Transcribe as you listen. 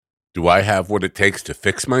Do I have what it takes to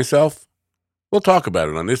fix myself? We'll talk about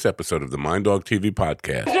it on this episode of the Mind Dog TV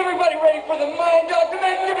podcast. Is everybody ready for the Mind Dog, the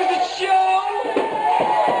Magnificent Show?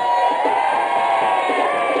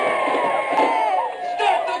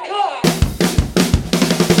 Start the clock!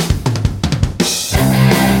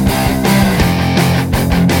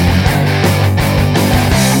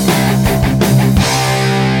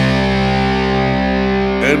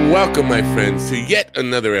 And welcome, my friends, to yet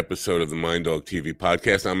another episode of the Mind Dog TV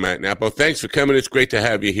podcast. I'm Matt Napo. Thanks for coming. It's great to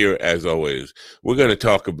have you here, as always. We're going to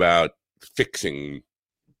talk about fixing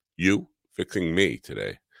me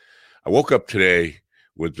today. I woke up today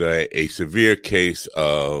with a severe case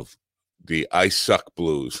of the I suck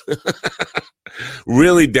blues.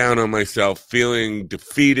 Really down on myself, feeling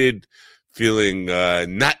defeated, feeling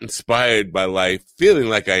not inspired by life, feeling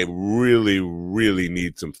like I really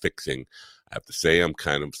need some fixing. I have to say I'm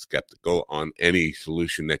kind of skeptical on any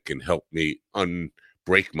solution that can help me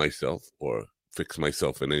unbreak myself or fix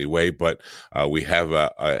myself in any way. But we have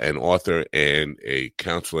an author and a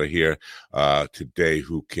counselor here today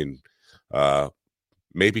who can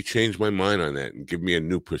maybe change my mind on that and give me a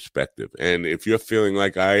new perspective. And if you're feeling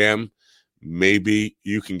like I am, maybe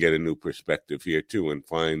you can get a new perspective here too and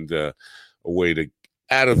find a way to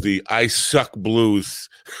out of the I suck blues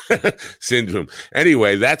syndrome.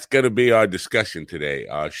 Anyway, that's going to be our discussion today.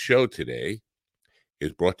 Our show today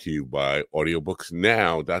is brought to you by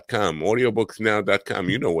audiobooksnow.com. Audiobooksnow.com.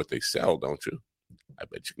 You know what they sell, don't you? I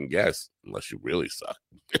bet you can guess, unless you really suck.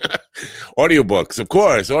 Audiobooks, of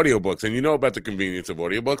course, audiobooks. And you know about the convenience of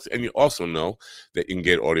audiobooks, and you also know that you can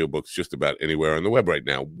get audiobooks just about anywhere on the web right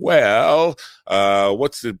now. Well,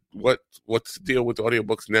 what's the deal with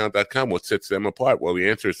audiobooksnow.com? What sets them apart? Well, the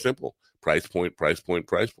answer is simple. Price point.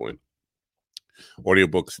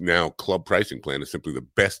 Audiobooks Now Club Pricing Plan is simply the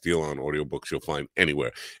best deal on audiobooks you'll find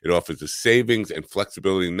anywhere. It offers the savings and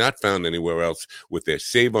flexibility not found anywhere else with their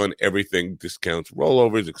save on everything discounts,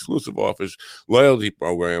 rollovers, exclusive offers, loyalty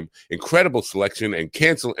program, incredible selection, and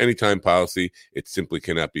cancel anytime policy. It simply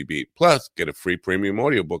cannot be beat. Plus, get a free premium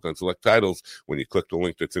audiobook on select titles when you click the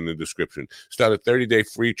link that's in the description. Start a 30-day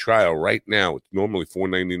free trial right now. It's normally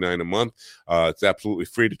 $4.99 a month. It's absolutely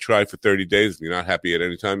free to try for 30 days. If you're not happy at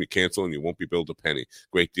any time, you cancel and you won't be billed a penny.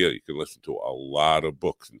 Great deal. You can listen to a lot of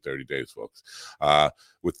books in 30 days, folks.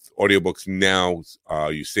 With audiobooks now,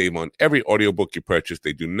 you save on every audiobook you purchase.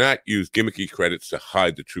 They do not use gimmicky credits to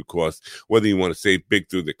hide the true cost. Whether you want to save big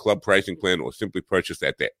through the club pricing plan or simply purchase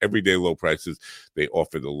at their everyday low prices, they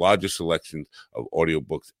offer the largest selection of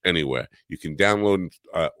audiobooks anywhere. You can download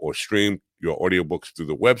or stream your audiobooks through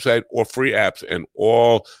the website or free apps, and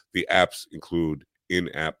all the apps include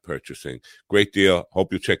in-app purchasing. Great deal.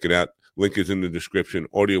 Hope you check it out. Link is in the description,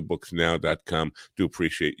 audiobooksnow.com. Do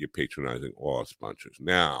appreciate you patronizing all our sponsors.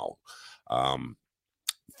 Now,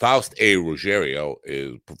 Faust A. Ruggiero,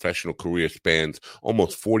 his professional career spans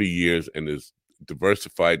almost 40 years and is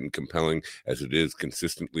diversified and compelling as it is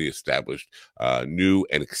consistently established new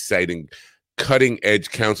and exciting cutting-edge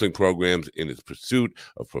counseling programs in his pursuit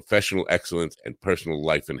of professional excellence and personal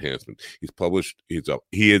life enhancement. He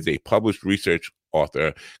is a published research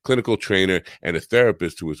author, clinical trainer, and a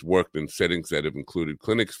therapist who has worked in settings that have included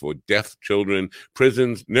clinics for deaf children,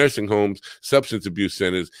 prisons, nursing homes, substance abuse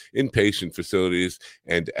centers, inpatient facilities,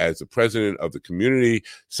 and as the president of the Community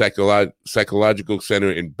Psychological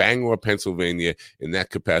Center in Bangor, Pennsylvania. In that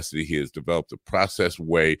capacity, he has developed a process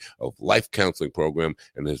way of life counseling program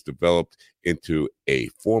and has developed into a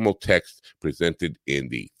formal text presented in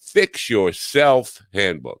the Fix Yourself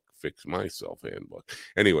Handbook. Fix Myself Handbook.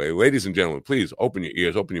 Anyway, ladies and gentlemen, please open your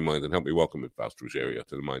ears, open your minds, and help me welcome Faust Ruggiero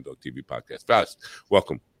to the Mind Dog TV podcast. Faust,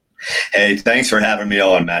 welcome. Hey, thanks for having me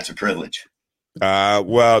on, Matt. It's a privilege.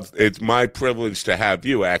 Well, it's my privilege to have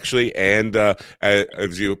you, actually. And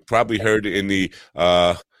as you probably heard in the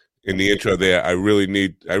intro there, I really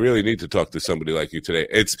need to talk to somebody like you today.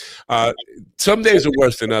 It's some days are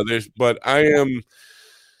worse than others, but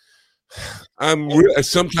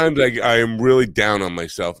sometimes I am really down on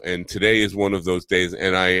myself, and today is one of those days,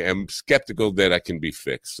 and I am skeptical that I can be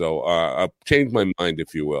fixed. So I'll change my mind,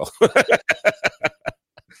 if you will.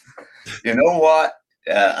 You know what?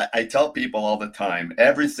 I tell people all the time,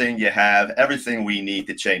 everything you have, everything we need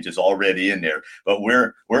to change is already in there. But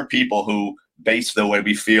we're people who base the way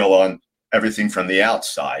we feel on everything from the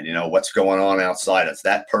outside, what's going on outside us,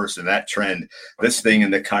 that person, that trend, this thing in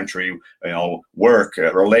the country, work,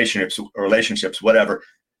 relationships, whatever.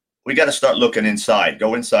 We got to start looking inside,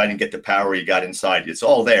 go inside and get the power you got inside. It's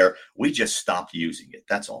all there. We just stopped using it.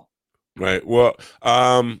 That's all. Right. Well,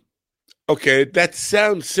 okay. That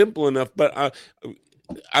sounds simple enough, but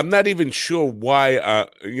I'm not even sure why,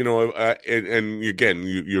 and again,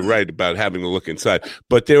 you're right about having to look inside,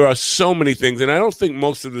 but there are so many things. And I don't think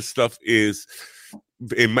most of the stuff is,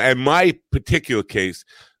 in my particular case,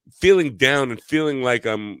 feeling down and feeling like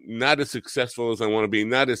I'm not as successful as I want to be,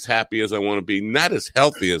 not as happy as I want to be, not as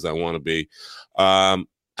healthy as I want to be.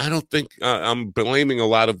 I don't think I'm blaming a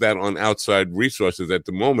lot of that on outside resources at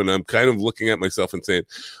the moment. I'm kind of looking at myself and saying,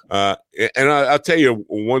 and I'll tell you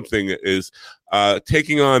one thing is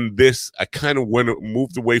taking on this, I kind of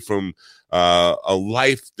moved away from a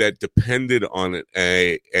life that depended on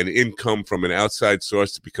an income from an outside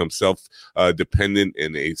source to become self-dependent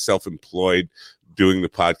and a self-employed doing the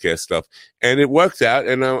podcast stuff. And it works out,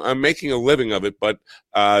 and I'm making a living of it, but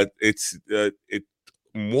it's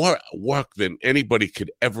more work than anybody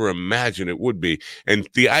could ever imagine it would be. And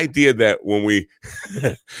the idea that when we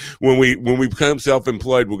become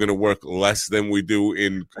self-employed, we're going to work less than we do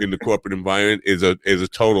in the corporate environment is a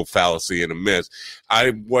total fallacy and a myth.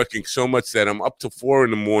 I'm working so much that I'm up to 4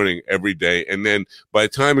 a.m. every day. And then by the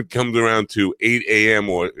time it comes around to 8 a.m.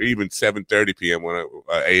 or even 7:30 p.m.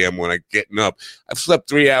 when I getting up, I've slept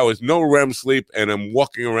 3 hours, no REM sleep, and I'm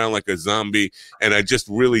walking around like a zombie, and I just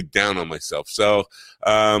really down on myself. So,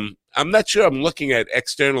 I'm not sure I'm looking at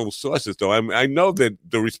external sources, though. I know that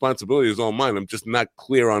the responsibility is all mine. I'm just not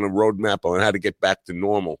clear on a roadmap on how to get back to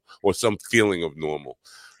normal or some feeling of normal.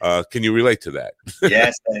 Can you relate to that?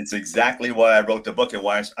 Yes, and it's exactly why I wrote the book and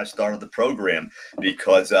why I started the program,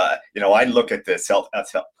 because, I look at the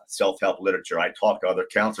self-help literature. I talk to other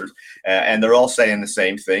counselors, and they're all saying the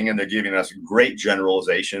same thing, and they're giving us great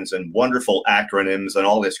generalizations and wonderful acronyms and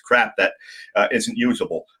all this crap that isn't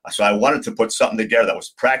usable. So I wanted to put something together that was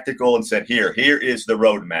practical and said, here is the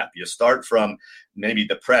roadmap. You start from maybe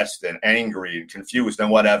depressed and angry and confused and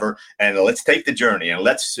whatever, and let's take the journey and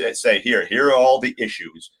let's say, here are all the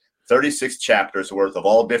issues. 36 chapters worth of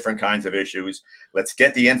all different kinds of issues. Let's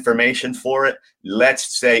get the information for it.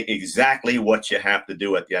 Let's say exactly what you have to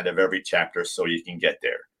do at the end of every chapter so you can get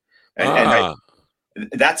there. And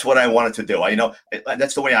that's what I wanted to do.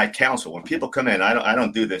 That's the way I counsel. When people come in, I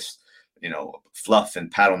don't do this, fluff and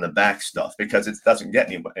pat on the back stuff, because it doesn't get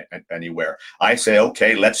anywhere. I say,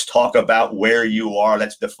 okay, let's talk about where you are.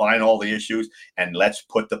 Let's define all the issues and let's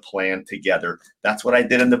put the plan together. That's what I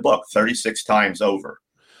did in the book 36 times over.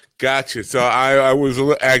 Gotcha. So I was,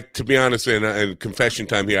 to be honest, in confession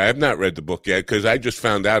time here, I have not read the book yet because I just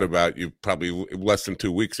found out about you probably less than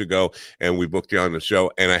 2 weeks ago, and we booked you on the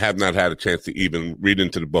show, and I have not had a chance to even read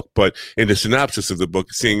into the book. But in the synopsis of the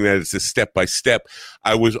book, seeing that it's a step-by-step,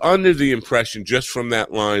 I was under the impression just from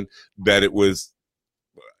that line that it was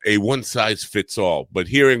a one-size-fits-all. But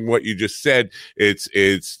hearing what you just said, it's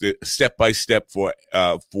step-by-step for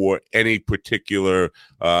any particular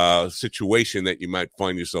situation that you might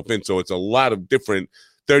find yourself in. So it's a lot of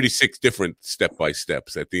 36 different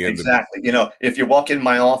step-by-steps at the end. Exactly. If you walk in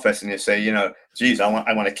my office and you say, geez, I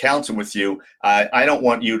want to counsel with you, I don't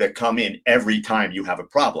want you to come in every time you have a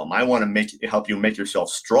problem. I want to help you make yourself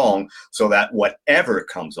strong so that whatever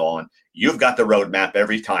comes on, you've got the roadmap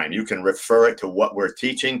every time. You can refer it to what we're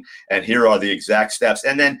teaching, and here are the exact steps.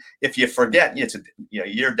 And then if you forget, it's a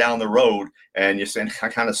year down the road, and you say, I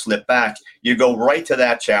kind of slip back, you go right to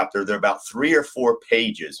that chapter. They're about 3 or 4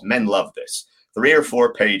 pages. Men love this. 3 or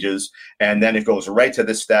 4 pages, and then it goes right to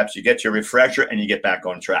the steps. You get your refresher, and you get back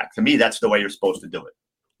on track. To me, that's the way you're supposed to do it.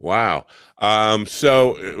 Wow.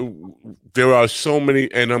 So there are so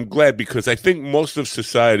many, and I'm glad, because I think most of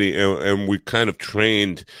society, and we kind of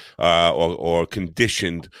trained or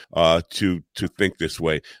conditioned to think this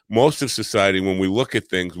way. Most of society, when we look at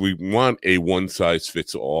things, we want a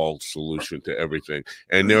one-size-fits-all solution to everything.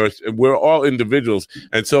 And we're all individuals.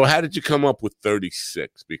 And so how did you come up with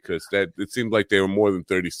 36? Because it seemed like there were more than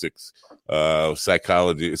 36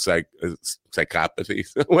 psychopathies,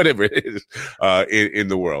 whatever it is, in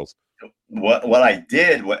the world. What I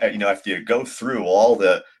did, after you go through all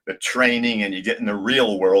the training and you get in the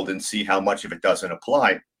real world and see how much of it doesn't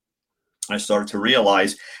apply, I started to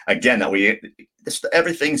realize again that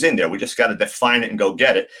everything's in there. We just got to define it and go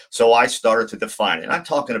get it. So I started to define it. And I'm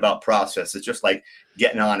talking about process. It's just like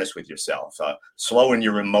getting honest with yourself, slowing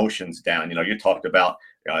your emotions down. You talked about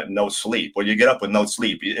no sleep. Well, you get up with no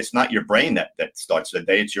sleep. It's not your brain that starts the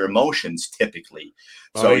day. It's your emotions typically.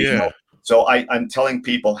 So, So I'm telling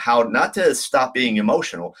people how not to stop being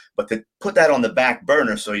emotional, but to put that on the back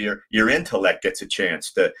burner so your intellect gets a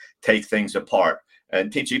chance to take things apart.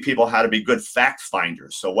 and teaching people how to be good fact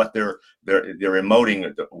finders. So what they're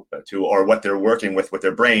emoting to, or what they're working with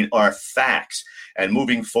their brain, are facts, and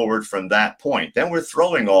moving forward from that point. Then we're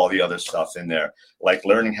throwing all the other stuff in there, like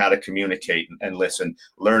learning how to communicate and listen,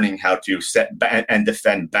 learning how to set and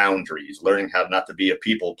defend boundaries, learning how not to be a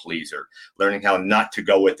people pleaser, learning how not to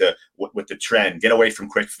go with the trend, get away from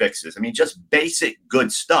quick fixes. I mean, just basic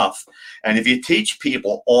good stuff. And if you teach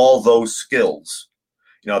people all those skills,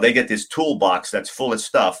 they get this toolbox that's full of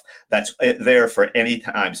stuff that's there for any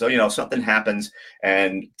time. So, something happens,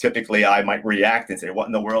 and typically I might react and say, what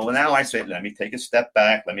in the world? And now I say, let me take a step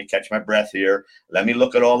back. Let me catch my breath here. Let me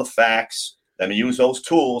look at all the facts. Let me use those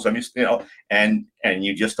tools. And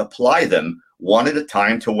you just apply them one at a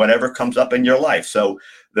time to whatever comes up in your life. So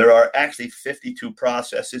there are actually 52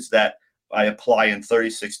 processes that I apply in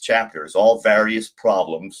 36 chapters, all various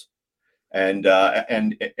problems. And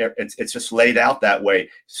it's just laid out that way.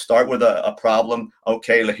 Start with a problem.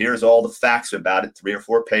 Okay, here's all the facts about it, 3 or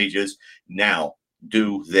 4 pages. Now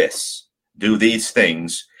do this, do these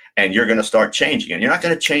things, and you're going to start changing it. You're not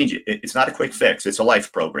going to change it. It's not a quick fix. It's a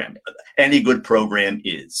life program. Any good program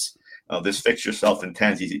is. This fix yourself in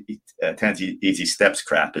 10 easy steps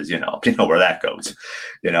crap is, you know where that goes.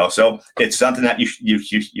 So it's something that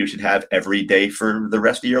you should have every day for the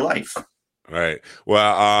rest of your life. Right.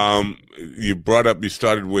 Well, you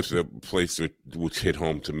started with a place which hit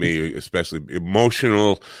home to me, especially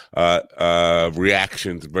emotional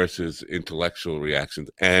reactions versus intellectual reactions.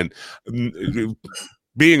 And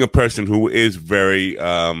being a person who is very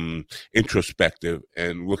introspective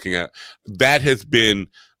and looking at, that has been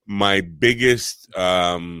my biggest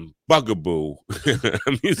bugaboo.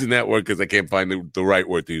 I'm using that word because I can't find the right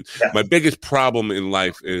word to use. Yeah. My biggest problem in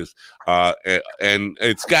life is, and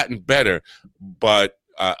it's gotten better, but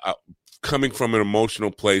coming from an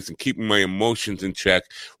emotional place and keeping my emotions in check.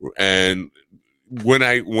 And when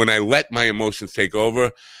I let my emotions take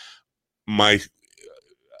over,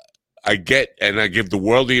 I give the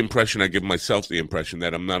world the impression, I give myself the impression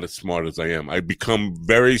that I'm not as smart as I am. I become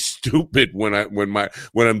very stupid when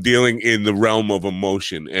I'm dealing in the realm of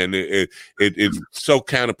emotion, and it's so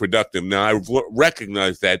counterproductive. Now I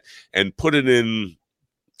recognize that and put it in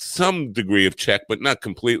some degree of check, but not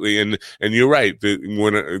completely. And you're right.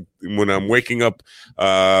 When I'm waking up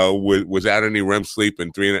without any REM sleep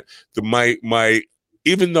and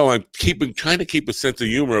even though I'm trying to keep a sense of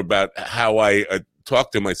humor about how I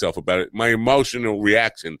talk to myself about it, my emotional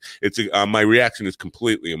reaction, my reaction is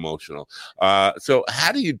completely emotional. So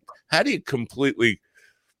how do you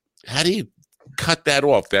cut that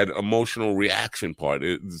off, that emotional reaction part?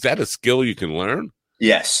 Is that a skill you can learn?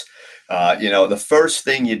 Yes. The first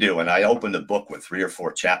thing you do, and I open the book with 3 or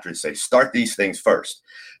 4 chapters, say, start these things first.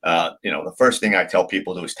 The first thing I tell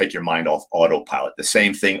people to do is take your mind off autopilot. The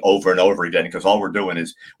same thing over and over again, because all we're doing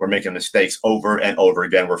is we're making mistakes over and over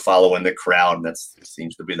again. We're following the crowd, and that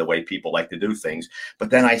seems to be the way people like to do things. But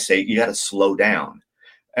then I say, you got to slow down.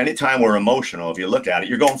 Anytime we're emotional, if you look at it,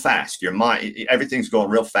 you're going fast. Your mind, everything's going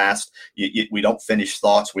real fast. We don't finish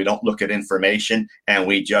thoughts. We don't look at information, and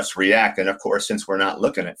we just react. And of course, since we're not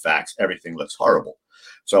looking at facts, everything looks horrible.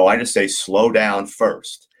 So I just say, slow down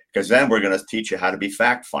first, because then we're going to teach you how to be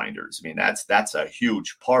fact finders. I mean, that's a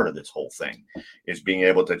huge part of this whole thing, is being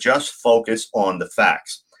able to just focus on the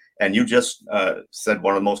facts. And you just said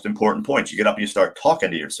one of the most important points. You get up and you start talking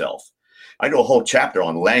to yourself. I do a whole chapter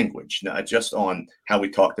on language, not just on how we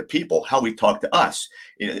talk to people, how we talk to us.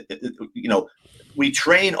 We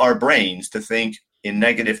train our brains to think in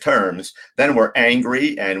negative terms. Then we're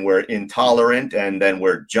angry and we're intolerant, and then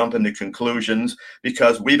we're jumping to conclusions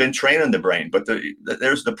because we've been training the brain. But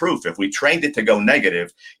there's the proof. If we trained it to go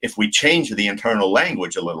negative, if we change the internal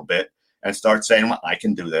language a little bit and start saying, well, I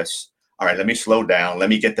can do this. All right, let me slow down. Let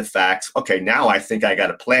me get the facts. Okay, now I think I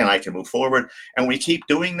got a plan. I can move forward. And we keep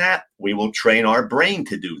doing that. We will train our brain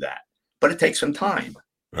to do that. But it takes some time.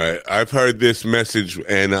 Right. I've heard this message,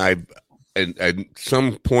 and at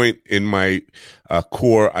some point in my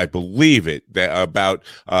core, I believe it, that about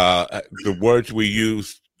the words we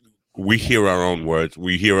use. We hear our own words,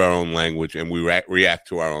 we hear our own language, and we react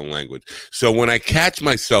to our own language. So when I catch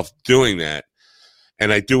myself doing that,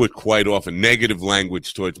 and I do it quite often, negative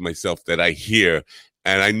language towards myself that I hear,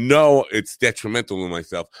 and I know it's detrimental to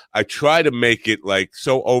myself, I try to make it like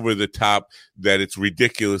so over the top that it's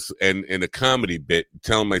ridiculous and in a comedy bit,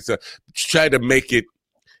 telling myself, try to make it,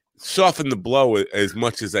 soften the blow as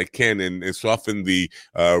much as I can, and soften the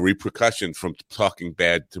repercussions from talking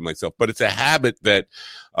bad to myself. But it's a habit that,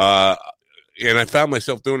 and I found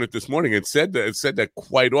myself doing it this morning, and said that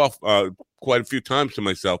quite quite a few times to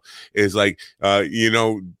myself is like,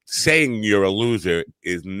 saying you're a loser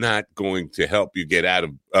is not going to help you get out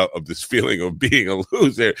of this feeling of being a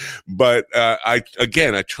loser. But I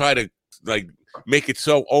try to like make it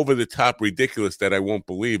so over the top ridiculous that I won't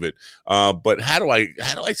believe it. But how do I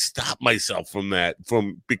stop myself from that?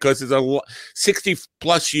 Because it's 60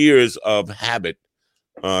 plus years of habit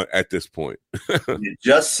at this point. You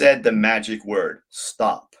just said the magic word,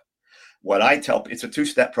 stop. What I tell, it's a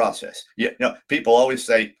two-step process. People always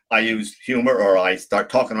say I use humor or I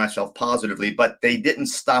start talking to myself positively, but they didn't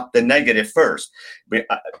stop the negative first.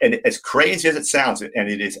 And as crazy as it sounds, and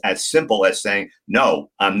it is as simple as saying,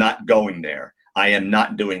 no, I'm not going there. I am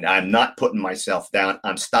not doing that. I'm not putting myself down.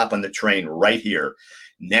 I'm stopping the train right here.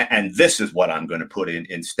 And this is what I'm going to put in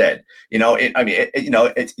instead.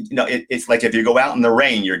 It's like if you go out in the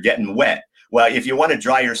rain, you're getting wet. Well, if you want to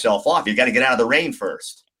dry yourself off, you got to get out of the rain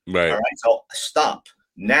first. Right. All right. So stop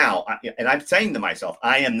now. And I'm saying to myself,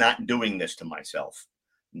 I am not doing this to myself.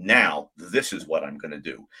 Now, this is what I'm going to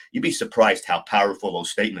do. You'd be surprised how powerful those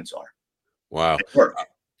statements are. Wow.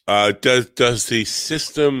 Does the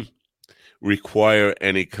system require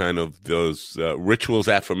any kind of those rituals,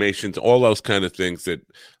 affirmations, all those kind of things that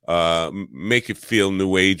make it feel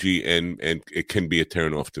new agey and it can be a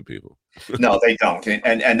turn off to people? No, they don't.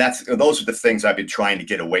 And those are the things I've been trying to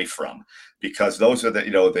get away from, because those are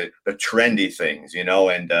the trendy things,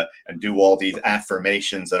 and do all these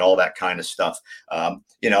affirmations and all that kind of stuff.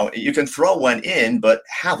 You can throw one in, but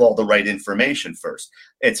have all the right information first.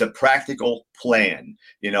 It's a practical plan.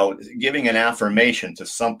 Giving an affirmation to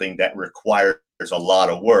something that requires a lot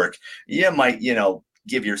of work, you might,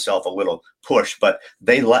 give yourself a little push, but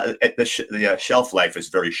the shelf life is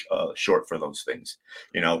very short for those things.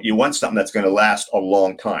 You want something that's going to last a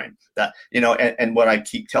long time. That and what I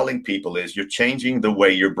keep telling people is you're changing the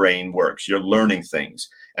way your brain works. You're learning things,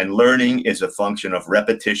 and learning is a function of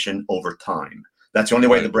repetition over time. That's the only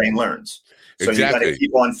way the brain learns. So You got to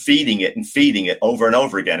keep on feeding it over and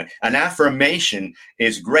over again. An affirmation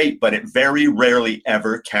is great, but it very rarely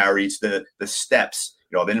ever carries the steps,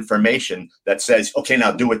 the information that says, okay,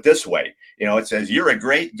 now do it this way. It says, you're a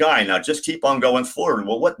great guy. Now just keep on going forward.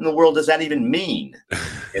 Well, what in the world does that even mean?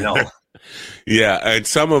 Yeah. And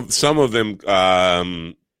some of them,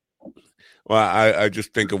 I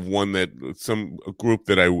just think of one that a group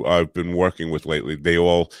that I've been working with lately. They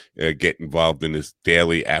all get involved in this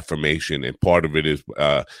daily affirmation, and part of it is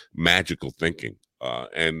magical thinking.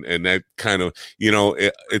 And that kind of,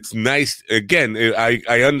 it's nice. Again,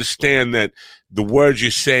 I understand that the words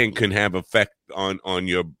you're saying can have effect on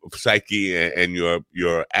your psyche and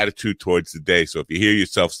your attitude towards the day. So if you hear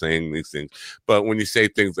yourself saying these things, but when you say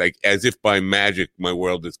things like, as if by magic, my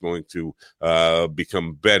world is going to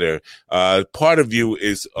become better, part of you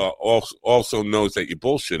is also knows that you're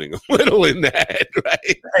bullshitting a little in that,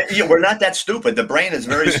 right? We're not that stupid. The brain is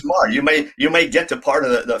very smart. You may get to part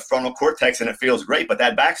of the frontal cortex and it feels great, but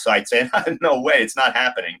that backside saying, no way, it's not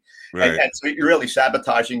happening. Right. And so you're really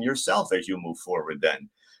sabotaging yourself as you move forward then.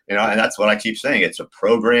 And that's what I keep saying. It's a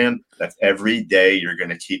program that every day you're going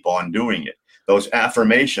to keep on doing it. Those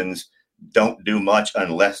affirmations don't do much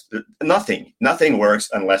unless nothing works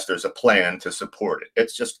unless there's a plan to support it.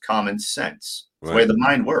 It's just common sense. It's the way the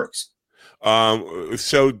mind works.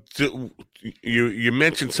 So you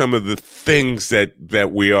mentioned some of the things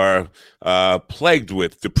that we are plagued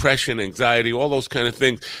with: depression, anxiety, all those kind of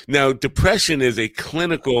things. Now, depression is a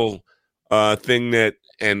clinical thing that.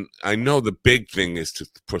 And I know the big thing is to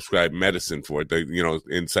prescribe medicine for it.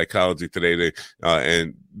 In psychology today,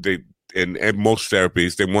 and most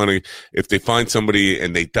therapies, they want to, if they find somebody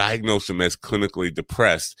and they diagnose them as clinically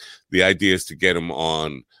depressed, the idea is to get them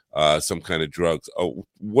on some kind of drugs.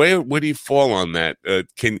 Where do you fall on that?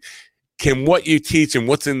 Can what you teach and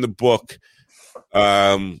what's in the book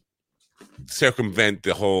circumvent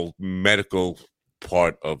the whole medical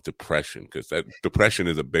part of depression? Because that depression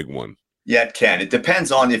is a big one. Yeah, it can. It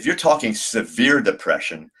depends on if you're talking severe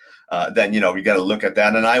depression, then, we got to look at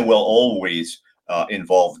that. And I will always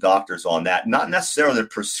involve doctors on that, not necessarily to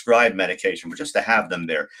prescribe medication, but just to have them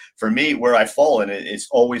there. For me, where I fall in it is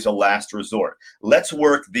always a last resort. Let's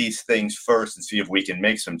work these things first and see if we can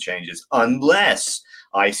make some changes, unless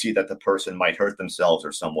I see that the person might hurt themselves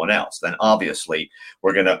or someone else. Then obviously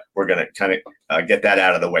we're gonna kind of get that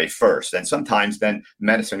out of the way first. And sometimes then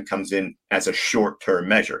medicine comes in as a short-term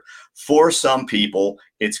measure. For some people,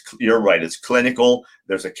 you're right, it's clinical.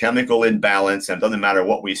 There's a chemical imbalance, and it doesn't matter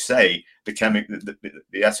what we say. The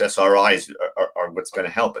SSRIs are what's going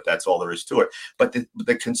to help it. That's all there is to it. But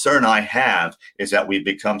the concern I have is that we've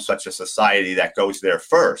become such a society that goes there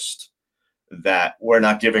first. that we're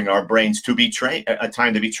not giving our brains to be trained a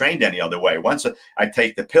time to be trained any other way. Once I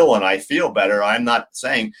take the pill and I feel better, I'm not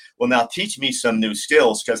saying, well, now teach me some new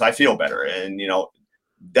skills because I feel better and,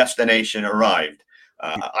 destination arrived.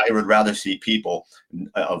 I would rather see people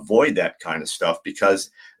avoid that kind of stuff, because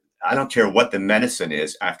I don't care what the medicine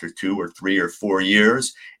is, after 2 or 3 or 4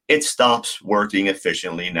 years, it stops working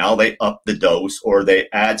efficiently. Now they up the dose, or they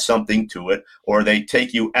add something to it, or they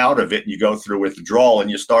take you out of it and you go through withdrawal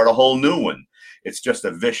and you start a whole new one. It's just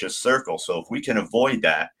a vicious circle. So if we can avoid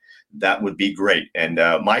that, that would be great. And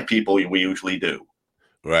my people, we usually do.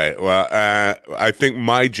 Right. Well, I think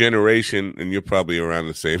my generation, and you're probably around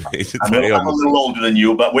the same age. I'm a little older than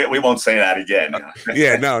you, but we won't say that again.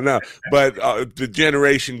 Yeah, no. But the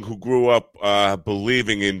generation who grew up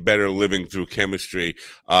believing in better living through chemistry,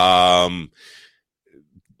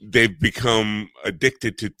 they've become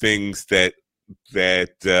addicted to things that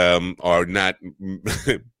are not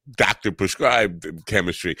doctor prescribed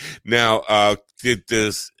chemistry. Now, did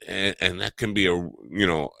this, and that can be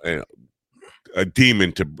a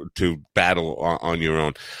demon to battle on your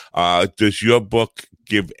own. Does your book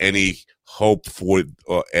give any hope for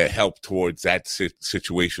or help towards that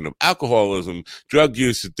situation of alcoholism, drug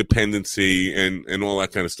use, dependency, and all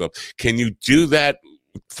that kind of stuff? Can you do that?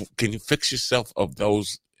 Can you fix yourself of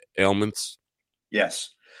those ailments?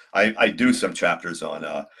 Yes, I do some chapters on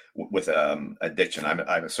with addiction. I'm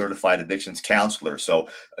a certified addictions counselor, so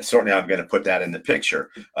certainly I'm going to put that in the picture.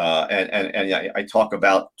 And I talk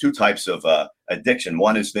about 2 types of addiction.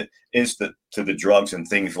 One is to the drugs and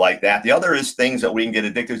things like that. The other is things that we can get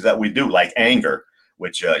addicted to that we do, like anger,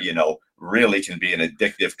 which really can be an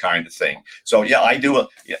addictive kind of thing. So yeah, I do.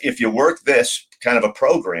 If you work this kind of a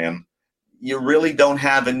program, you really don't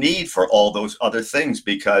have a need for all those other things,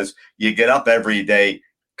 because you get up every day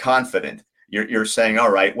confident. You're saying,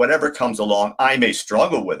 all right, whatever comes along, I may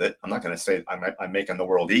struggle with it. I'm not going to say I'm making the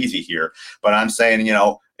world easy here, but I'm saying,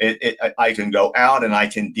 I can go out and I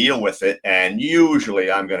can deal with it. And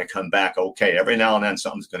usually I'm going to come back okay. Every now and then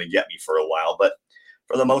something's going to get me for a while. But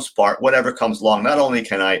for the most part, whatever comes along, not only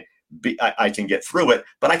can I can get through it,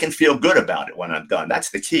 but I can feel good about it when I'm done. That's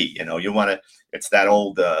the key. You want to, it's that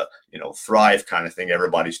old, thrive kind of thing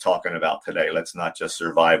everybody's talking about today. Let's not just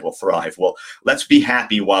survive, we'll thrive. Well, let's be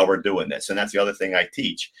happy while we're doing this. And that's the other thing I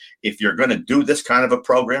teach. If you're going to do this kind of a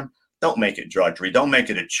program, don't make it drudgery. Don't make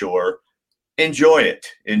it a chore. Enjoy it.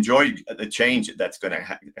 Enjoy the change that's going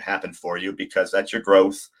to happen for you, because that's your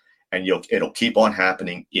growth, and it'll keep on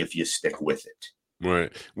happening if you stick with it.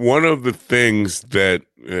 Right. One of the things that,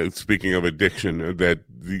 speaking of addiction, that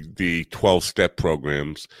the 12-step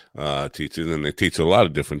programs teaches, and they teach a lot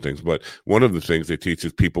of different things, but one of the things they teach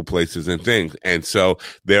is people, places, and things. And so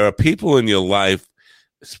there are people in your life,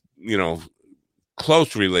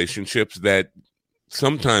 close relationships that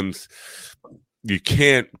sometimes you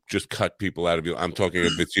can't just cut people out of you. I'm talking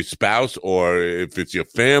if it's your spouse, or if it's your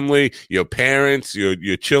family, your parents,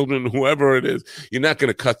 your children, whoever it is. You're not going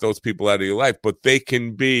to cut those people out of your life, but they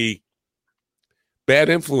can be bad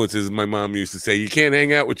influences. My mom used to say, you can't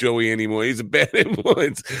hang out with Joey anymore. He's a bad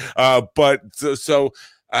influence. How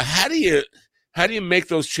do you make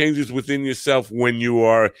those changes within yourself when you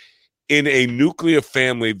are in a nuclear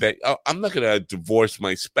family that I'm not going to divorce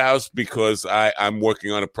my spouse because I'm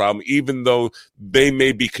working on a problem, even though they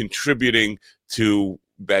may be contributing to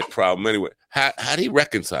that problem anyway? How do you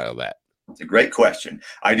reconcile that? It's a great question.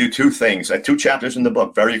 I do 2 things. I have 2 chapters in the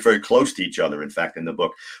book, very, very close to each other, in fact, in the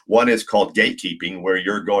book. One is called gatekeeping, where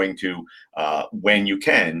you're going to, when you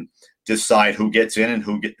can, decide who gets in and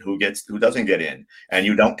who doesn't get in. And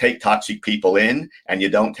you don't take toxic people in, and you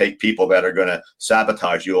don't take people that are going to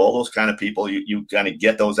sabotage you. All those kind of people, you kind of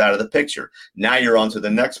get those out of the picture. Now you're on to the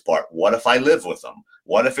next part. What if I live with them?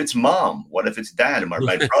 What if it's mom? What if it's dad, my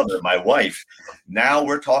brother, my wife? Now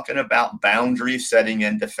we're talking about boundary setting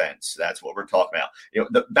and defense. That's what we're talking about.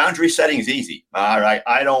 The boundary setting is easy. All right,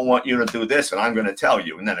 I don't want you to do this, and I'm going to tell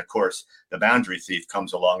you. And then, of course, the boundary thief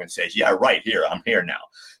comes along and says, yeah, right here, I'm here now.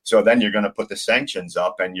 So then you're going to put the sanctions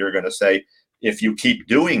up, and you're going to say, if you keep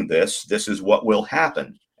doing this, this is what will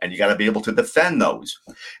happen. And you got to be able to defend those.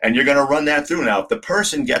 And you're going to run that through. Now, if the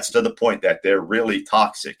person gets to the point that they're really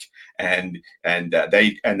toxic and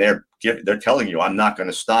they're telling you, I'm not going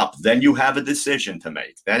to stop, then you have a decision to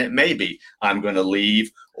make. Then it may be, I'm going to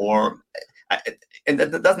leave, and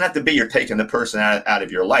it doesn't have to be you're taking the person out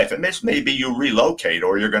of your life. It may be you relocate,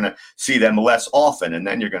 or you're going to see them less often, and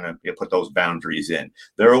then you're going to put those boundaries in.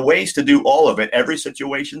 There are ways to do all of it. Every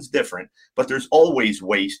situation's different, but there's always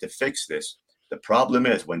ways to fix this. The problem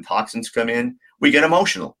is when toxins come in, we get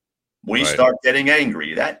emotional. We Right. start getting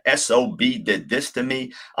angry. That SOB did this to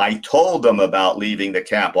me. I told them about leaving the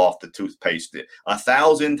cap off the toothpaste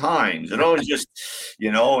 1,000 times. It's just,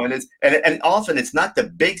 and often it's not the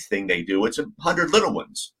big thing they do. It's 100 little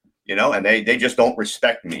ones, and they just don't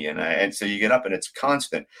respect me. And so you get up and it's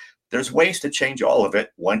constant. There's ways to change all of it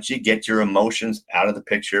once you get your emotions out of the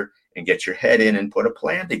picture and get your head in and put a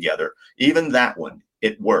plan together. Even that one,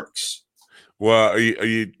 it works. Well,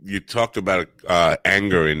 you talked about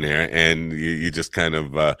anger in there, and you just kind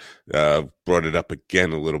of brought it up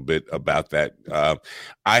again a little bit about that.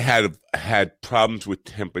 I had problems with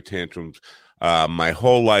temper tantrums my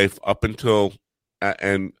whole life up until,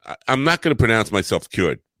 and I'm not going to pronounce myself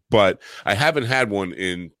cured, but I haven't had one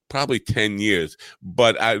in probably 10 years.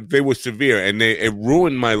 But they were severe, and it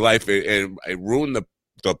ruined my life, and it ruined the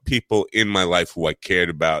people in my life who I cared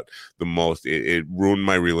about the most. It ruined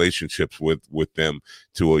my relationships with them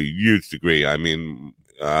to a huge degree. I mean,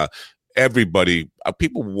 everybody,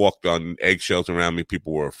 people walked on eggshells around me.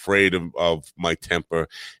 People were afraid of my temper.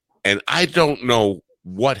 And I don't know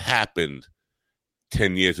what happened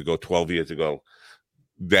 10 years ago, 12 years ago,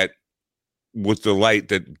 that was the light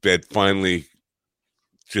that finally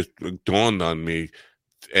just dawned on me,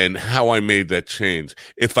 and how I made that change.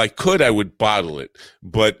 If I could, I would bottle it.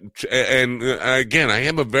 But, and again, I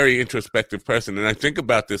am a very introspective person, and I think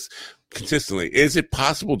about this consistently. Is it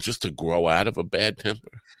possible just to grow out of a bad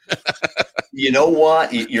temper? You know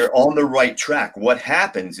what? You're on the right track. What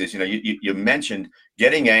happens is, you mentioned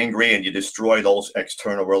getting angry and you destroy those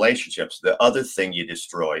external relationships. The other thing you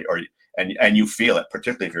destroy, and you feel it,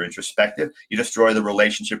 particularly if you're introspective, you destroy the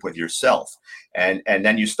relationship with yourself. And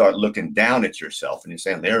then you start looking down at yourself and you're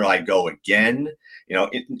saying, there I go again.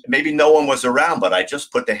 Maybe no one was around, but I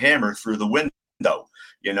just put the hammer through the window.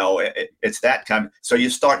 It's that kind of, so you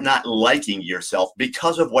start not liking yourself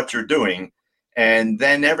because of what you're doing. And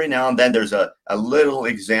then every now and then there's a little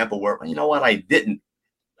example where, you know what, I didn't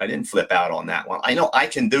flip out on that one. I know I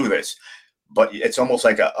can do this. But it's almost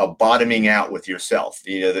like a bottoming out with yourself.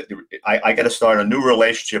 I got to start a new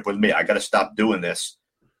relationship with me. I got to stop doing this.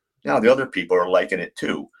 Now the other people are liking it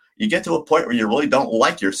too. You get to a point where you really don't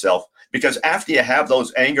like yourself, because after you have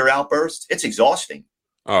those anger outbursts, it's exhausting.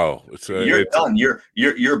 Oh, you're done.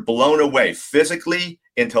 You're blown away physically,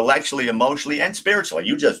 intellectually, emotionally, and spiritually.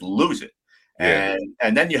 You just lose it. Yeah.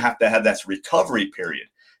 And then you have to have that recovery period.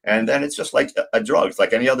 And then it's just like a drug. It's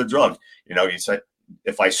like any other drug. You say,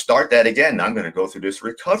 if I start that again, I'm going to go through this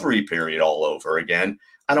recovery period all over again.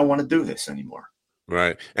 I don't want to do this anymore.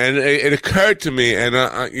 Right. And it occurred to me, and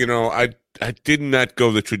I did not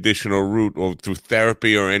go the traditional route or through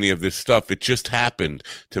therapy or any of this stuff. It just happened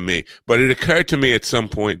to me. But it occurred to me at some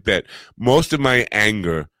point that most of my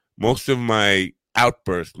anger, most of my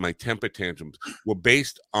outbursts, my temper tantrums were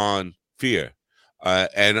based on fear.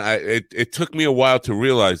 And it took me a while to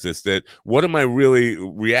realize this, that what am I really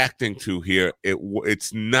reacting to here?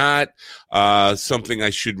 It's not something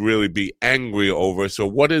I should really be angry over. So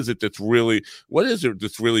what is it that's really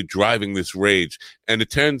driving this rage? And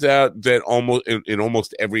it turns out that in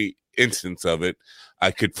almost every instance of it,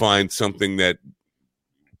 I could find something that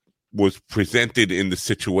was presented in the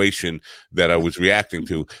situation that I was reacting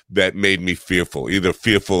to that made me fearful, either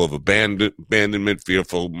fearful of abandonment,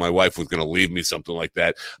 fearful my wife was going to leave me, something like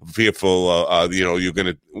that, fearful, you're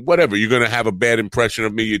going to have a bad impression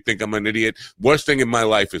of me. You think I'm an idiot. Worst thing in my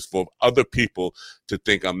life is for other people to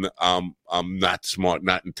think I'm not smart,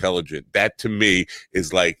 not intelligent. That to me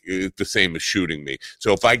is like the same as shooting me.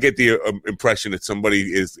 So if I get the impression that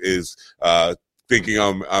somebody is thinking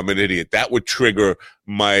I'm an idiot, that would trigger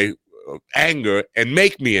my anger and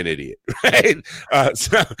make me an idiot, right?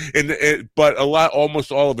 But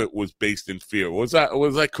almost all of it was based in fear. Was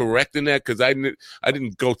I correct in that? Because I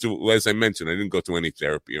didn't go through, as I mentioned, I didn't go through any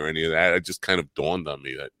therapy or any of that. It just kind of dawned on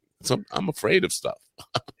me that I'm afraid of stuff.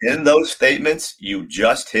 In those statements, you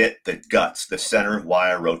just hit the guts, the center of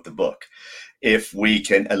why I wrote the book. If we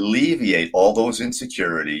can alleviate all those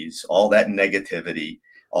insecurities, all that negativity,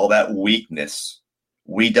 all that weakness,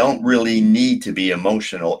 we don't really need to be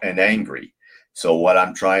emotional and angry. So what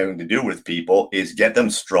I'm trying to do with people is get them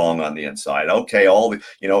strong on the inside. Okay,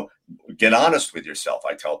 get honest with yourself,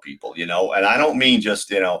 I tell people, and I don't mean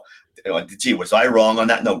just, gee, was I wrong on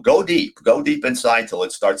that? No, go deep inside till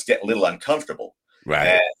it starts getting a little uncomfortable.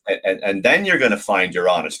 Right. And then you're going to find your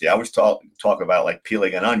honesty. I always talk about like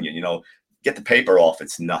peeling an onion, get the paper off.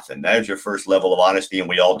 It's nothing. There's your first level of honesty, and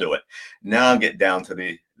we all do it. Now get down to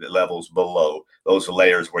the levels below, those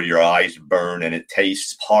layers where your eyes burn and it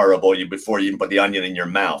tastes horrible before you even put the onion in your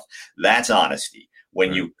mouth. That's honesty.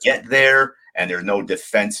 When you get there and there's no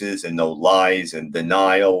defenses and no lies and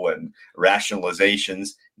denial and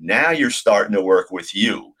rationalizations, Now you're starting to work with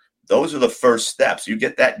you. Those are the first steps. You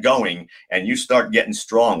get that going and you start getting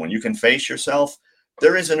strong. When you can face yourself,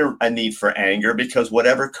 there isn't a need for anger, because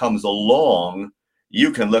whatever comes along,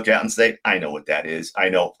 you can look at and say, I know what that is. I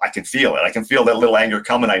know, I can feel it. I can feel that little anger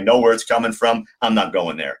coming. I know where it's coming from. I'm not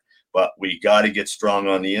going there. But we got to get strong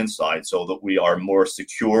on the inside so that we are more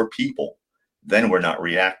secure people. Then we're not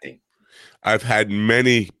reacting. I've had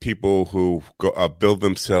many people who build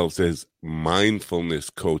themselves as mindfulness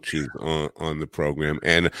coaches on the program,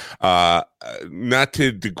 and not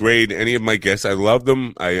to degrade any of my guests. I love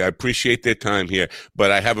them. I appreciate their time here, but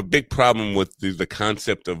I have a big problem with the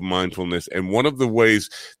concept of mindfulness. And one of the ways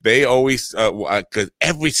they always, because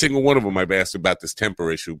every single one of them I've asked about this temper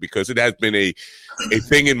issue, because it has been a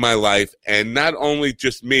thing in my life, and not only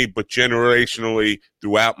just me, but generationally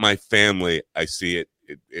throughout my family, I see it.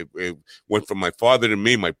 It went from my father to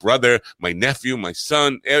me, my brother, my nephew, my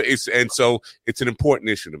son. And so it's an important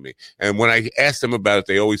issue to me. And when I ask them about it,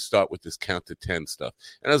 they always start with this count to 10 stuff.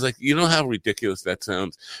 And I was like, you know how ridiculous that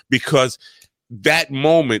sounds? Because that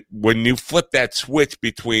moment when you flip that switch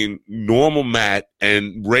between normal Matt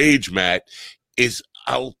and rage Matt is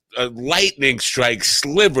a lightning strike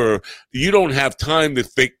sliver. You don't have time to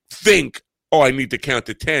think, oh, I need to count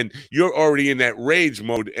to 10. You're already in that rage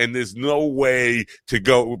mode, and there's no way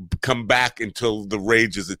to come back until the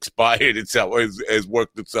rage has expired itself, has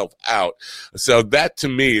worked itself out. So that, to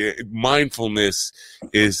me, mindfulness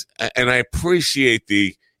is, and I appreciate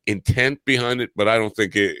the intent behind it, but I don't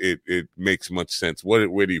think it makes much sense. Where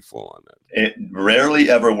do you fall on that? It rarely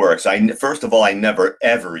ever works. First of all, I never,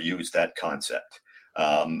 ever use that concept.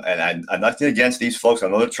 And I'm nothing against these folks. I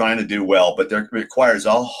know they're trying to do well, but it requires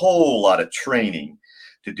a whole lot of training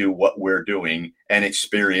to do what we're doing, and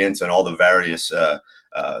experience, and all the various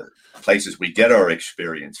places we get our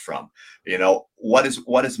experience from. You know, what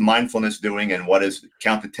is mindfulness doing, and what is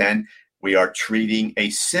count to 10? We are treating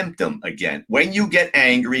a symptom again. When you get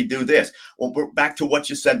angry, do this. Well, we're back to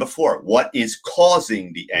what you said before. What is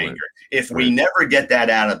causing the anger? Right. If we never get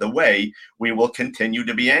that out of the way, we will continue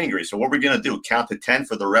to be angry. So what we're going to do, count to 10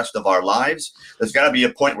 for the rest of our lives? There's got to be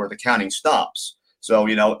a point where the counting stops. So,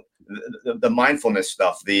 you know, the mindfulness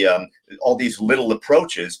stuff, all these little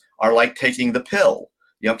approaches are like taking the pill.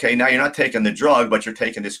 Okay, now you're not taking the drug, but you're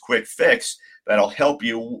taking this quick fix that'll help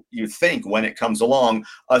you think when it comes along,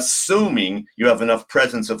 assuming you have enough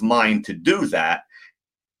presence of mind to do that.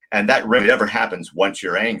 And that rarely ever happens once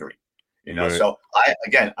you're angry. You know, right. So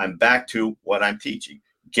I'm back to what I'm teaching.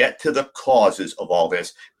 Get to the causes of all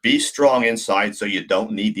this. Be strong inside so you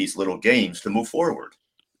don't need these little games to move forward.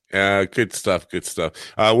 Good stuff.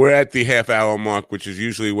 We're at the half-hour mark, which is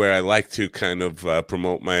usually where I like to kind of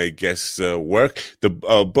promote my guests' work. The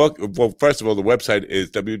book, well, first of all, the website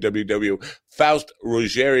is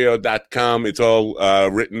www.faustruggiero.com. It's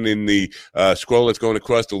all written in the scroll that's going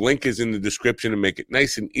across. The link is in the description to make it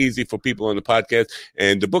nice and easy for people on the podcast.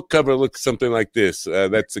 And the book cover looks something like this.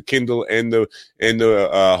 That's the Kindle and the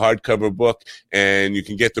hardcover book, and you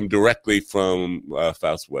can get them directly from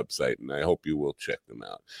Faust's website, and I hope you will check them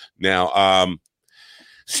out. Now,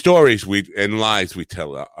 stories and lies we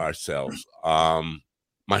tell ourselves.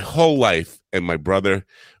 My whole life, and my brother,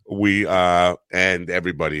 we and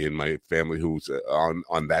everybody in my family who's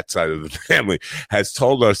on that side of the family has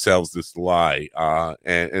told ourselves this lie,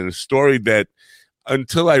 and a story that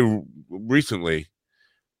until I recently,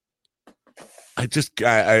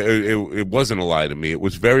 it wasn't a lie to me. It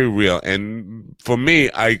was very real. And for me,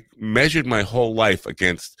 I measured my whole life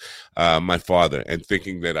against my father, and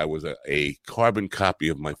thinking that I was a carbon copy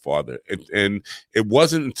of my father. And it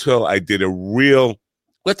wasn't until I did a real,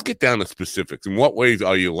 let's get down to specifics. In what ways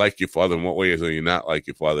are you like your father? In what ways are you not like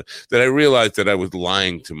your father? That I realized that I was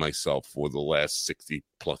lying to myself for the last 60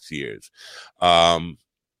 plus years. I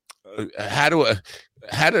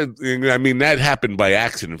mean, that happened by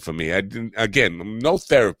accident for me. I didn't, again, no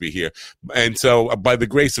therapy here. And so by the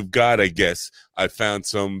grace of God, I guess I found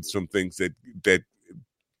some things that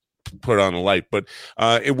put on a light. But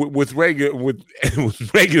with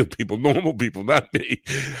regular people, normal people, not me,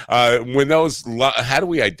 when those, how do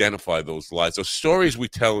we identify those lies? Those stories we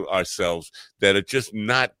tell ourselves that are just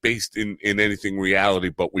not based in anything reality,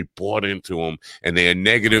 but we bought into them, and they are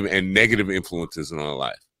negative influences in our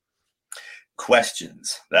life.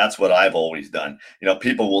 Questions. That's what I've always done. You know,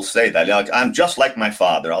 people will say that, like, I'm just like my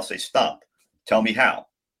father. I'll say, stop. Tell me how.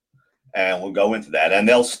 And we'll go into that. And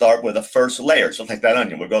they'll start with the first layer. So like that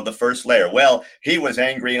onion, we'll go to the first layer. Well, he was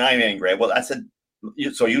angry and I'm angry. Well, I said,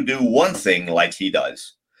 so you do one thing like he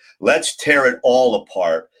does. Let's tear it all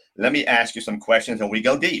apart. Let me ask you some questions, and we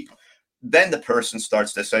go deep. Then the person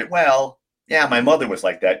starts to say, well, yeah, my mother was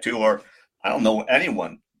like that too. Or I don't know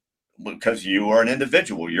anyone because you are an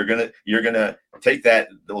individual. You're gonna take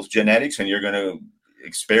those genetics, and you're gonna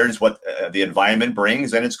experience what the environment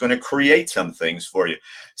brings, and it's going to create some things for you.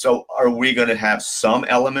 So are we going to have some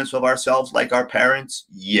elements of ourselves like our parents?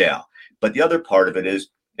 Yeah. But the other part of it is,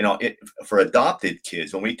 for adopted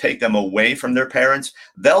kids, when we take them away from their parents,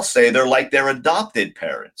 they'll say they're like their adopted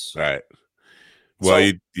parents. Right. Well,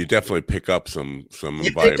 so, you definitely pick up some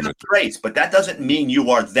environment. Pick up traits, but that doesn't mean you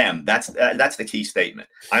are them. That's the key statement.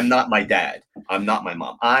 I'm not my dad. I'm not my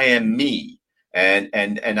mom. I am me. And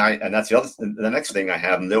that's the next thing I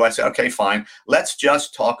have them do. I say, okay, fine. Let's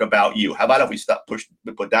just talk about you. How about if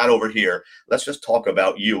we put that over here? Let's just talk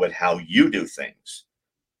about you and how you do things.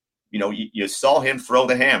 You saw him throw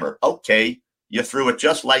the hammer. Okay, you threw it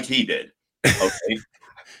just like he did. Okay,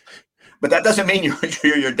 but that doesn't mean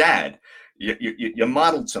you're your dad. You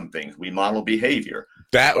modeled some things. We model behavior.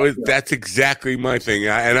 That's exactly my thing.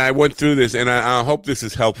 I went through this, and I hope this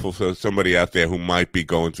is helpful for somebody out there who might be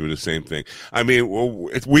going through the same thing. I mean,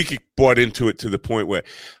 we bought into it to the point where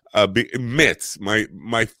myths.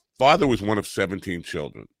 My father was one of 17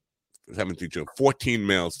 children. 14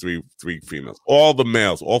 males, three females. All the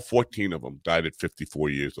males, all 14 of them died at 54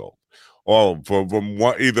 years old. All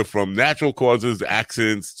either from natural causes,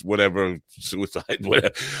 accidents, whatever, suicide,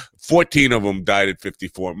 whatever. 14 of them died at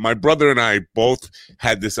 54. My brother and I both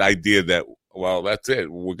had this idea that, well, that's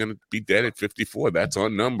it. We're going to be dead at 54. That's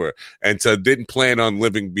our number. And so didn't plan on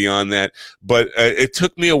living beyond that. But it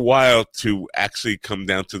took me a while to actually come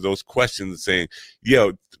down to those questions saying,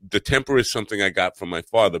 the temper is something I got from my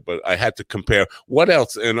father, but I had to compare what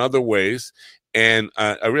else in other ways. And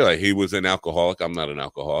I realized he was an alcoholic. I'm not an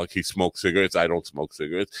alcoholic. He smoked cigarettes. I don't smoke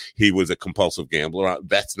cigarettes. He was a compulsive gambler.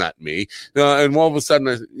 That's not me. And all of a sudden,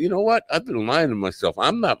 I said, you know what? I've been lying to myself.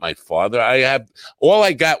 I'm not my father. All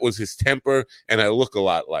I got was his temper, and I look a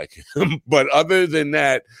lot like him. But other than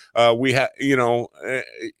that, we have,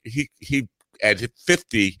 he at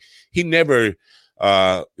 50, he never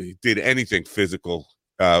did anything physical,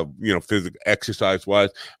 physical exercise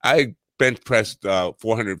wise. I bench pressed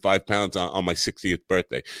 405 pounds on my 60th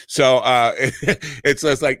birthday. So it's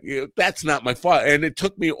just like, that's not my fault. And it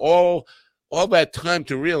took me all that time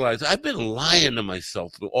to realize I've been lying to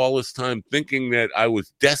myself all this time, thinking that I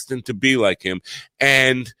was destined to be like him.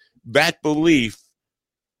 And that belief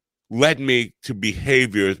led me to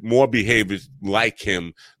more behaviors like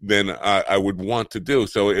him than I would want to do.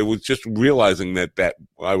 So it was just realizing that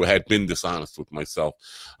I had been dishonest with myself.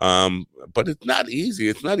 But it's not easy.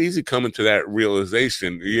 It's not easy coming to that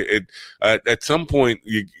realization. At some point,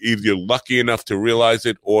 you're lucky enough to realize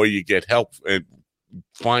it, or you get help at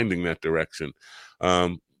finding that direction.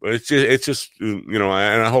 But it's just and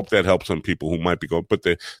I hope that helps some people who might be going, but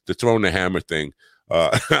the throwing the hammer thing,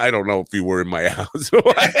 I don't know if you were in my house.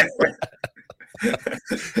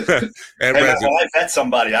 I met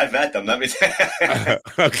somebody. I met them. Let me say.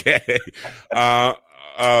 Okay.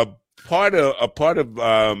 Part of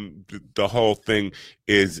the whole thing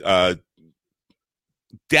is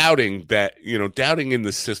doubting in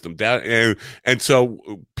the system, and so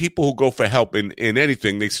people who go for help in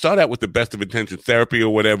anything, they start out with the best of intentions, therapy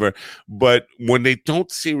or whatever, but when they don't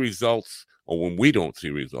see results, or when we don't see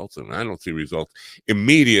results, and I don't see results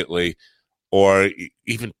immediately, or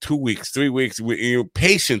even 2 weeks, 3 weeks,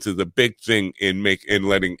 patience is a big thing in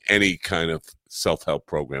letting any kind of self-help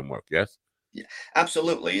program work. Yes. Yeah,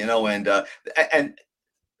 absolutely. And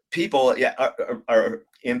people are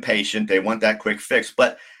impatient. They want that quick fix,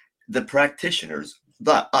 but the practitioners,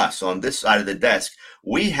 us on this side of the desk,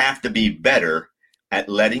 we have to be better at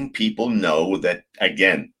letting people know that,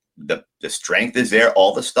 again, the strength is there,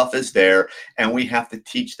 all the stuff is there, and we have to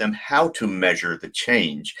teach them how to measure the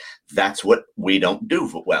change. That's what we don't do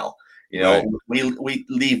well. Right. We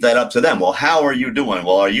leave that up to them. Well, how are you doing?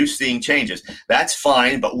 Well, are you seeing changes? That's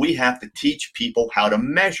fine, but we have to teach people how to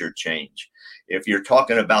measure change. If you're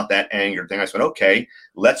talking about that anger thing, I said, okay,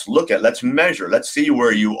 let's measure, let's see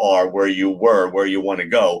where you are, where you were, where you want to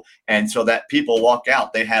go. And so that people walk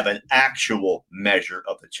out, they have an actual measure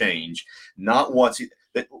of the change, not once.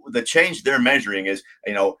 The change they're measuring is,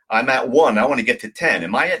 I'm at 1, I want to get to 10.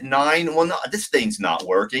 Am I at 9? Well, no, this thing's not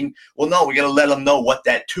working. Well, no, we got to let them know what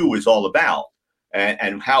that 2 is all about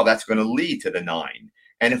and how that's going to lead to the 9.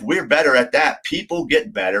 And if we're better at that, people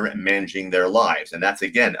get better at managing their lives. And that's,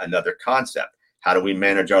 again, another concept. How do we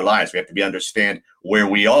manage our lives? We have to understand where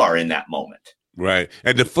we are in that moment. Right.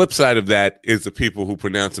 And the flip side of that is the people who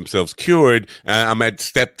pronounce themselves cured. I'm at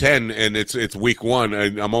step 10 and it's week 1.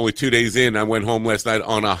 And I'm only 2 days in. I went home last night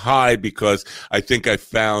on a high because I think I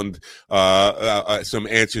found some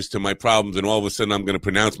answers to my problems. And all of a sudden I'm going to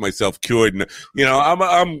pronounce myself cured. And,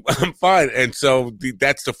 I'm fine. And so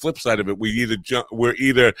that's the flip side of it. We're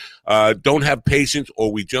either don't have patience, or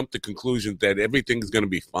we jump to conclusions that everything's going to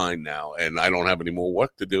be fine now. And I don't have any more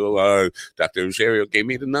work to do. Dr. Ruggiero gave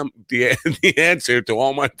me the answer to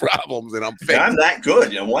all my problems, and I'm fixed. I'm that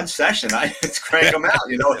good. One session, I just crank them out.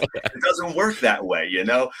 It doesn't work that way,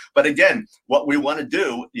 But again, what we want to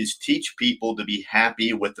do is teach people to be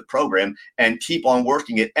happy with the program and keep on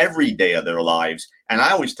working it every day of their lives. And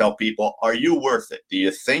I always tell people, are you worth it? Do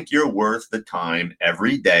you think you're worth the time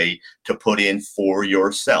every day to put in for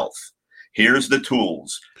yourself? Here's the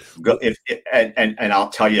tools. And I'll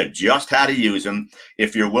tell you just how to use them.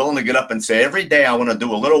 If you're willing to get up and say, every day I want to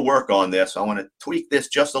do a little work on this, I want to tweak this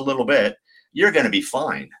just a little bit, you're going to be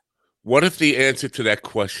fine. What if the answer to that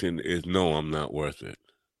question is no, I'm not worth it?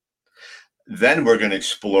 Then we're going to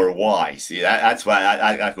explore why. See, that's why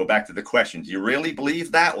I go back to the question. Do you really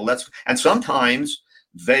believe that? Well, and sometimes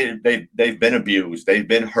they've been abused. They've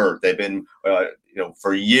been hurt. They've been,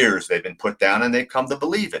 for years they've been put down, and they've come to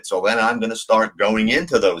believe it. So then I'm going to start going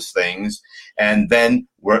into those things, and then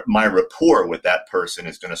my rapport with that person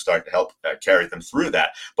is going to start to help carry them through that.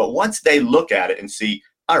 But once they look at it and see,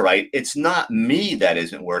 all right, it's not me that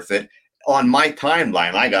isn't worth it. On my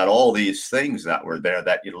timeline, I got all these things that were there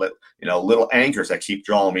that, little anchors that keep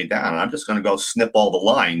drawing me down. And I'm just going to go snip all the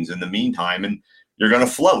lines in the meantime, and you're going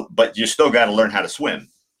to float, but you still got to learn how to swim.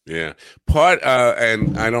 Yeah.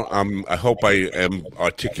 And I hope I am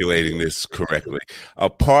articulating this correctly.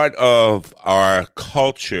 A part of our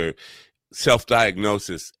culture,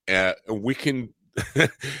 self-diagnosis, we can,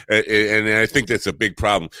 and I think that's a big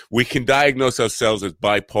problem. We can diagnose ourselves as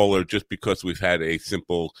bipolar just because we've had a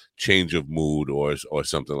simple change of mood or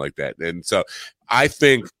something like that. And so I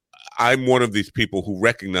think I'm one of these people who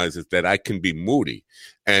recognizes that I can be moody.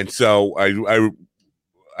 And so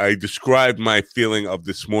I described my feeling of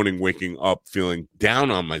this morning waking up feeling down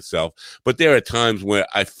on myself, but there are times where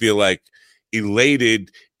I feel like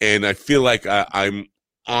elated, and I feel like I'm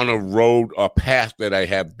on a road or path that I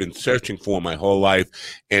have been searching for my whole life,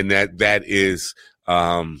 and that is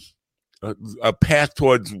a path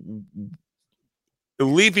towards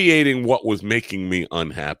alleviating what was making me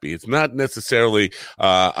unhappy. It's not necessarily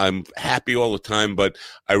I'm happy all the time, but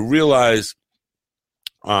I realized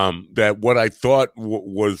that what I thought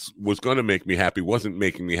was going to make me happy wasn't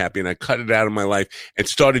making me happy, and I cut it out of my life and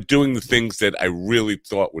started doing the things that I really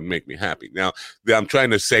thought would make me happy. Now, I'm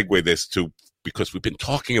trying to segue this because we've been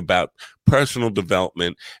talking about personal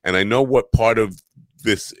development, and I know what part of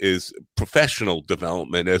this is professional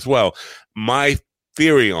development as well. My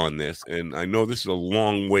theory on this, and I know this is a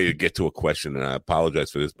long way to get to a question, and I apologize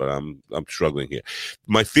for this, but I'm struggling here.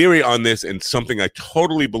 My theory on this, and something I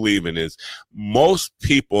totally believe in, is most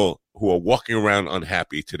people who are walking around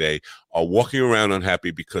unhappy today are walking around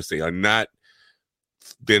unhappy because they're not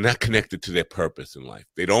connected to their purpose in life.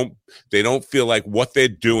 They don't feel like what they're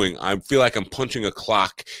doing. I feel like I'm punching a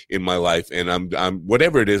clock in my life, and I'm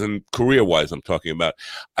whatever it is, and career wise I'm talking about.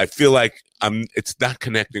 I feel like it's not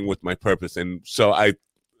connecting with my purpose. And so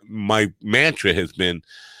my mantra has been,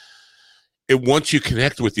 once you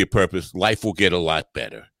connect with your purpose, life will get a lot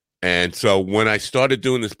better. And so when I started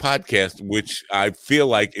doing this podcast, which I feel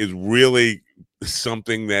like is really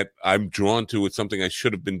something that I'm drawn to, it's something I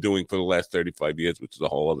should have been doing for the last 35 years, which is a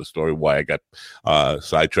whole other story why I got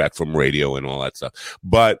sidetracked from radio and all that stuff.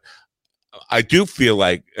 But I do feel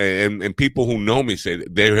like, and people who know me say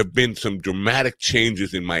that there have been some dramatic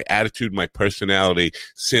changes in my attitude, my personality,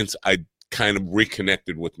 since I kind of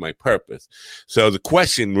reconnected with my purpose. So the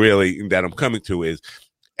question really that I'm coming to is,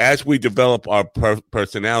 as we develop our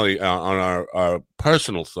personality on our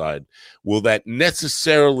personal side, will that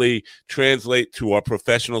necessarily translate to our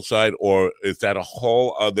professional side, or is that a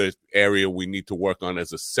whole other area we need to work on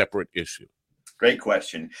as a separate issue? Great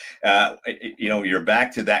question. You're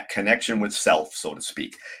back to that connection with self, so to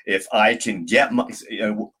speak. If I can get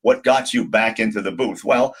what got you back into the booth?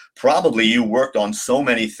 Well, probably you worked on so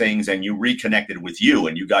many things and you reconnected with you,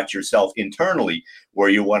 and you got yourself internally where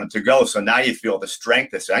you wanted to go. So now you feel the strength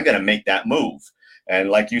to say, I'm going to make that move. And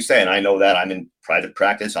like you say, and I know that I'm in private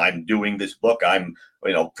practice, I'm doing this book, I'm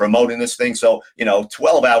promoting this thing. So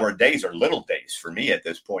 12-hour days are little days for me at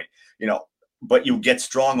this point. But you get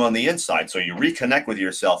strong on the inside. So you reconnect with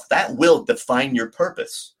yourself. That will define your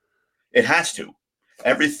purpose. It has to.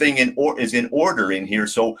 everything is in order in here.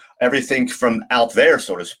 So everything from out there,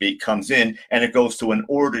 so to speak, comes in and it goes to an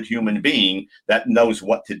ordered human being that knows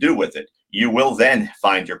what to do with it. You will then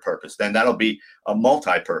find your purpose. Then that'll be a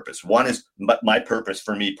multi-purpose. One is my purpose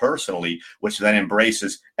for me personally, which then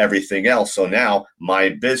embraces everything else. So now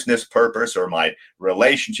my business purpose or my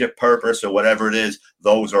relationship purpose or whatever it is,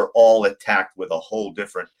 those are all attacked with a whole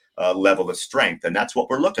different level of strength. And that's what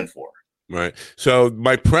we're looking for. Right. So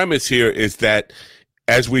my premise here is that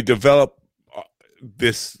as we develop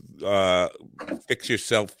this fix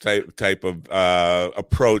yourself type of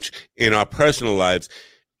approach in our personal lives,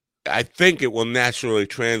 I think it will naturally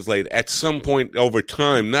translate at some point over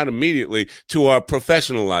time, not immediately, to our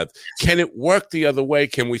professional life. Can it work the other way?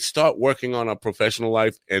 Can we start working on our professional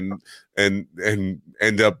life and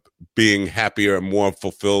end up being happier and more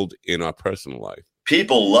fulfilled in our personal life?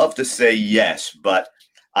 People love to say yes, but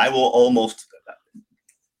I will almost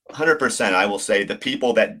 100%, I will say the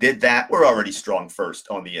people that did that were already strong first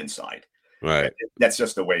on the inside. Right. That's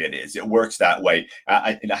just the way it is. It works that way.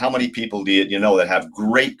 How many people do you know that have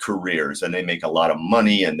great careers and they make a lot of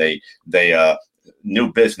money and they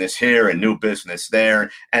new business here and new business there,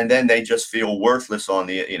 and then they just feel worthless on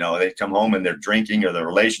the, they come home and they're drinking or their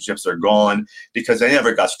relationships are gone because they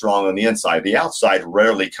never got strong on the inside. The outside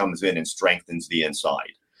rarely comes in and strengthens the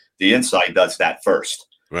inside. The inside does that first.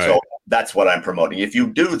 Right. So that's what I'm promoting. If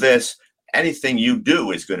you do this, anything you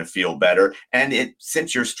do is going to feel better. And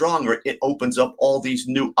since you're stronger, it opens up all these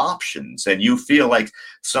new options. And you feel like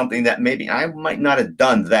something that maybe I might not have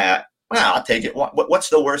done that. Well, I'll take it. What's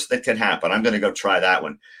the worst that can happen? I'm going to go try that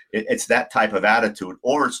one. It's that type of attitude.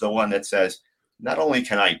 Or it's the one that says, not only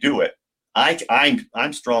can I do it,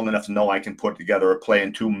 I'm strong enough to know I can put together a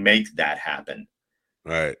plan to make that happen.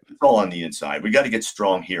 Right. It's all on the inside. We got to get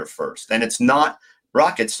strong here first. And it's not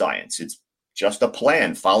rocket science. It's just a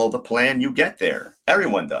plan. Follow the plan, you get there.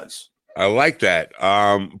 Everyone does. I like that.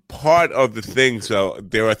 Part of the things, though,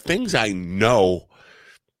 there are things I know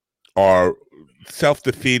are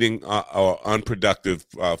self-defeating or unproductive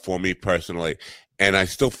for me personally, and I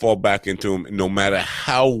still fall back into them no matter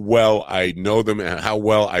how well I know them and how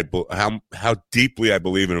well how deeply I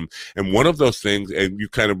believe in them. And one of those things, and you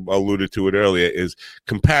kind of alluded to it earlier, is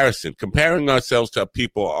comparison. Comparing ourselves to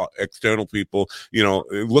people, external people,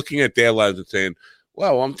 looking at their lives and saying,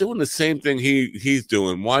 well, I'm doing the same thing he's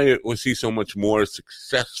doing. Why was he so much more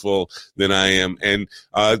successful than I am? And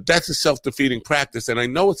that's a self-defeating practice, and I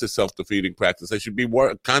know it's a self-defeating practice. I should be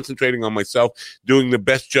concentrating on myself, doing the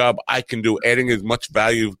best job I can do, adding as much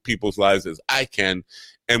value to people's lives as I can,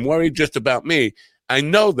 and worry just about me. I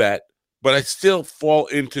know that, but I still fall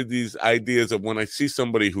into these ideas of when I see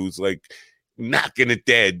somebody who's like knocking it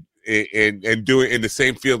dead and doing in the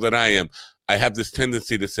same field that I am, I have this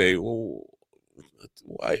tendency to say, well,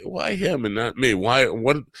 why him and not me? Why,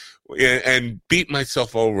 what, and beat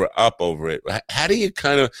myself up over it. How do you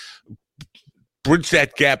kind of bridge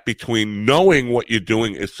that gap between knowing what you're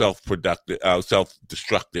doing is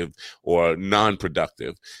self-destructive or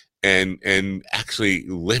non-productive and actually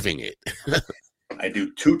living it? I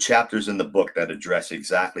do 2 chapters in the book that address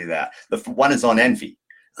exactly that. The one is on envy.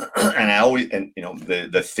 And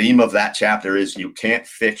the theme of that chapter is you can't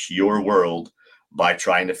fix your world by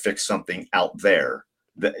trying to fix something out there.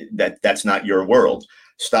 That's not your world.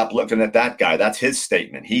 Stop looking at that guy. That's his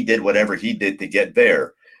statement. He did whatever he did to get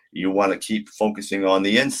there. You want to keep focusing on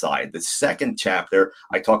the inside. The second chapter,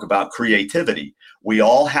 I talk about creativity. We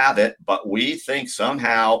all have it, but we think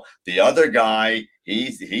somehow the other guy,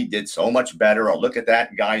 he did so much better, or look at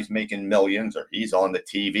that guy's making millions, or he's on the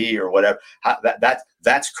TV or whatever.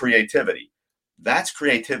 That's creativity. That's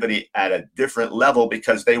creativity at a different level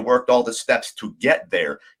because they worked all the steps to get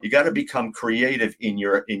there. You got to become creative in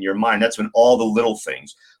your mind. That's when all the little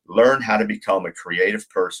things. Learn how to become a creative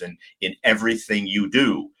person in everything you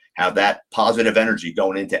do. Have that positive energy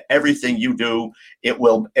going into everything you do. It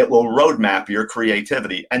will roadmap your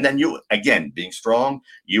creativity. And then you, again, being strong,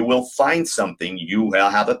 you will find something you will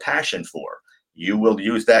have a passion for. You will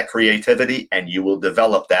use that creativity and you will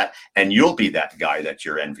develop that, and you'll be that guy that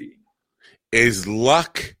you're envying. Is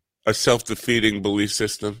luck a self-defeating belief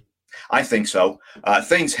system? I think so.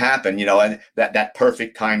 Things happen, and that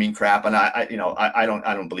perfect timing crap. And I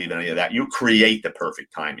don't believe in any of that. You create the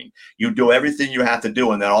perfect timing. You do everything you have to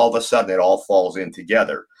do, and then all of a sudden it all falls in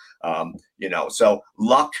together. So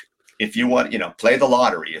luck, if you want, play the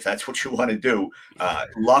lottery, if that's what you want to do,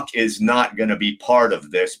 luck is not going to be part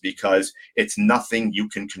of this because it's nothing you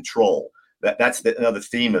can control. That's another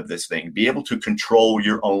theme of this thing. Be able to control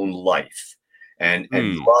your own life. and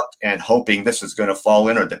luck and hoping this is going to fall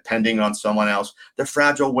in or depending on someone else. They're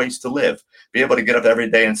fragile ways to live. Be able to get up every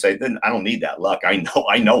day and say, "Then I don't need that luck. I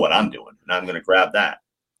know what I'm doing, and I'm going to grab that."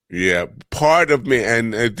 Yeah, part of me,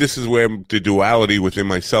 and this is where the duality within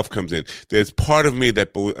myself comes in. There's part of me that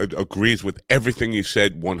agrees with everything you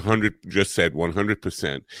said,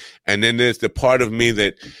 100%. And then there's the part of me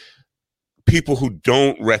that people who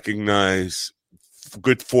don't recognize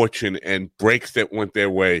good fortune and breaks that went their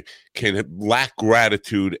way can lack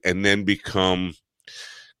gratitude and then become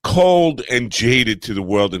cold and jaded to the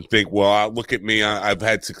world and think, well, look at me. I've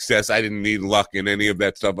had success. I didn't need luck in any of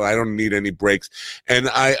that stuff. I don't need any breaks. And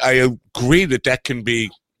I agree that can be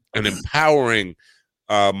an empowering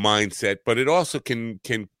mindset, but it also can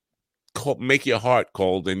make your heart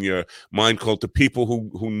cold and your mind cold to people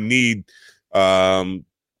who need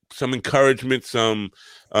some encouragement,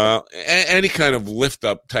 any kind of lift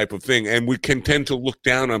up type of thing. And we can tend to look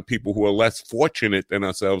down on people who are less fortunate than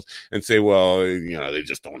ourselves and say, well, they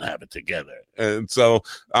just don't have it together. And so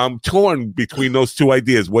I'm torn between those two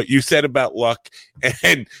ideas, what you said about luck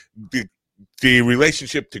and the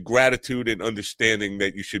relationship to gratitude and understanding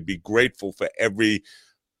that you should be grateful for every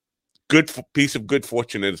piece of good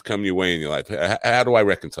fortune that has come your way in your life. How do I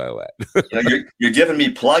reconcile that? You're giving me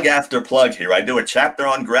plug after plug here. I do a chapter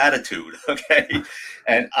on gratitude, okay?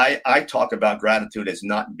 And I talk about gratitude as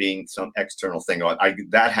not being some external thing.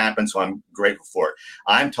 That happens, so I'm grateful for it.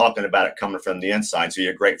 I'm talking about it coming from the inside, so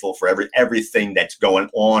you're grateful for everything that's going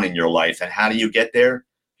on in your life. And how do you get there?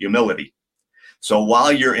 Humility. So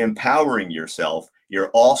while you're empowering yourself, you're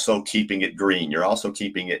also keeping it green. You're also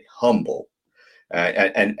keeping it humble.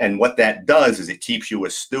 And what that does is it keeps you a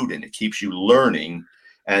student. It keeps you learning.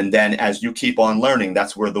 And then as you keep on learning,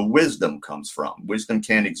 that's where the wisdom comes from. Wisdom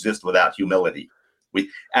can't exist without humility.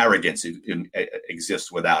 Arrogance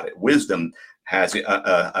exists without it. Wisdom has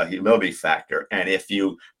a humility factor. And if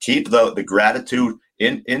you keep the gratitude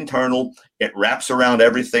internal, it wraps around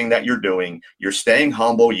everything that you're doing. You're staying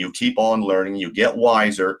humble. You keep on learning. You get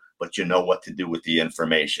wiser, but you know what to do with the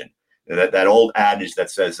information. That old adage that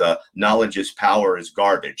says knowledge is power is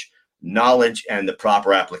garbage. Knowledge and the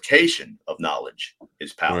proper application of knowledge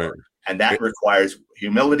is power. Right. And that requires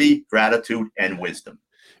humility, gratitude, and wisdom.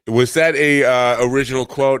 Was that a original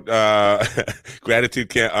quote? Gratitude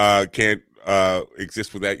can't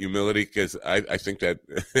exist without humility, because I think that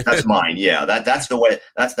that's mine. Yeah, that's the way.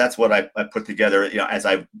 That's what I put together. As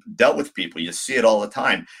I've dealt with people, you see it all the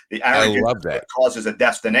time. The arrogance, I love that, causes a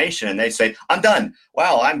destination, and they say, "I'm done.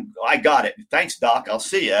 Wow, I got it. Thanks, Doc. I'll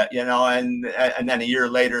see you." And then a year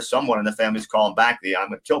later, someone in the family's calling back. I'm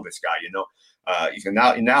gonna kill this guy.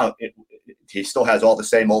 He still has all the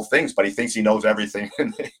same old things, but he thinks he knows everything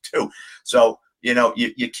too. So.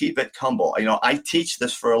 You keep it humble. I teach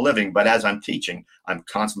this for a living, but as I'm teaching, I'm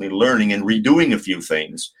constantly learning and redoing a few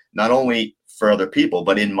things, not only for other people,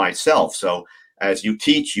 but in myself. So as you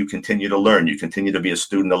teach, you continue to learn. You continue to be a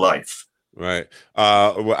student of life. Right.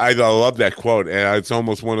 I love that quote. And it's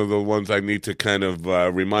almost one of the ones I need to kind of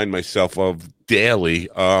remind myself of daily.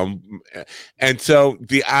 And so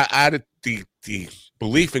the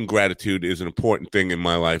belief in gratitude is an important thing in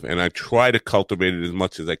my life, and I try to cultivate it as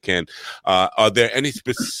much as I can. Are there any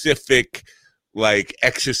specific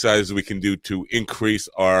exercises we can do to increase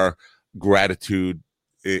our gratitude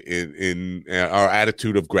in our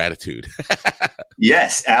attitude of gratitude?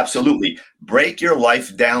 Yes, absolutely. Break your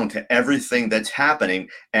life down to everything that's happening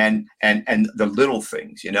and the little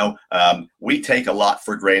things. We take a lot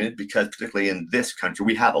for granted because, particularly in this country,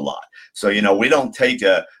 we have a lot. So we don't take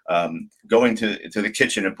going to the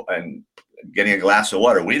kitchen and getting a glass of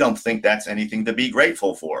water. We don't think that's anything to be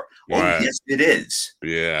grateful for. Well, right. Yes, it is.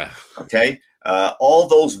 Yeah. Okay. All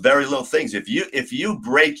those very little things. If you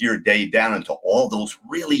break your day down into all those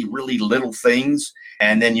really, really little things,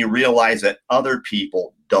 and then you realize that other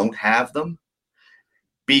people don't have them,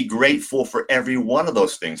 be grateful for every one of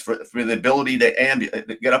those things, for the ability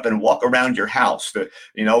to get up and walk around your house.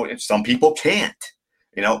 Some people can't.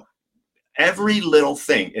 Every little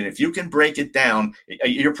thing, and if you can break it down,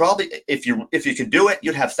 you're probably, if you could do it,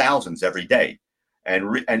 you'd have thousands every day.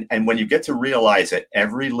 And when you get to realize that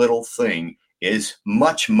every little thing is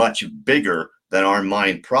much, much bigger than our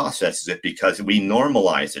mind processes it, because we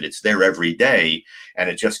normalize it. It's there every day, and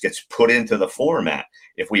it just gets put into the format.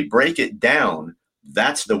 If we break it down,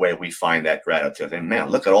 that's the way we find that gratitude. And man,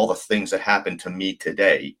 look at all the things that happened to me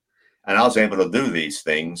today, and I was able to do these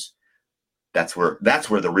things. That's where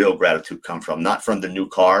the real gratitude comes from, not from the new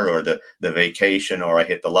car or the vacation or I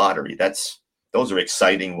hit the lottery. Those are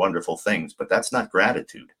exciting, wonderful things, but that's not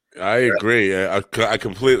gratitude. I agree. I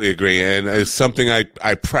completely agree. And it's something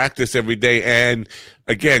I practice every day. And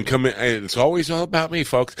again, it's always all about me,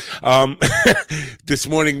 folks. This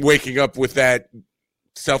morning, waking up with that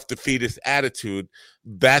self-defeatist attitude,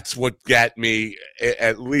 that's what got me,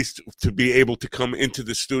 at least to be able to come into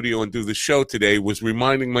the studio and do the show today, was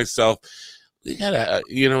reminding myself, you gotta,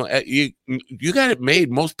 you got it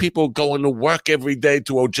made. Most people going to work every day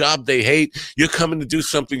to a job they hate. You're coming to do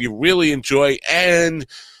something you really enjoy, and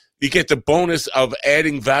you get the bonus of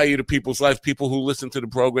adding value to people's lives. People who listen to the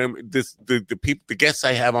program, the guests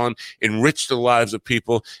I have on enrich the lives of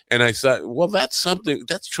people. And I thought, well, that's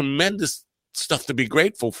tremendous stuff to be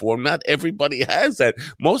grateful for. Not everybody has that.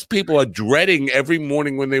 Most people are dreading every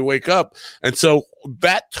morning when they wake up. And so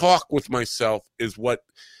that talk with myself is what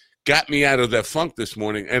got me out of that funk this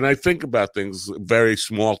morning. And I think about things, very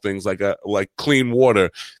small things like clean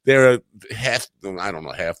water. There are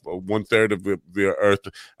one third of the earth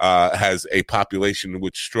has a population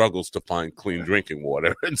which struggles to find clean drinking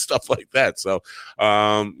water and stuff like that. So,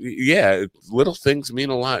 little things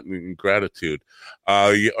mean a lot in gratitude.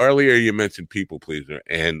 Earlier you mentioned people pleaser.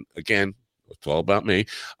 And again, it's all about me.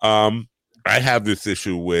 I have this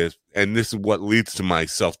issue with, and this is what leads to my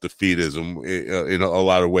self-defeatism in a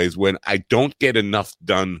lot of ways, when I don't get enough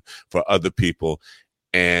done for other people,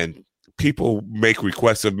 and people make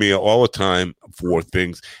requests of me all the time for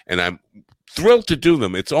things, and I'm thrilled to do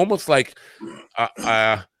them. It's almost like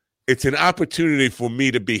it's an opportunity for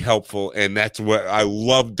me to be helpful, and that's what I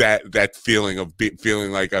love, that feeling of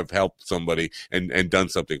feeling like I've helped somebody and done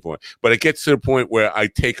something for it. But it gets to the point where I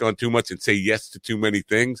take on too much and say yes to too many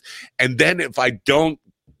things, and then if I don't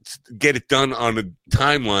get it done on a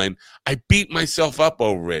timeline, I beat myself up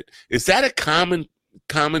over it. Is that a common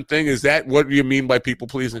thing? Is that what you mean by people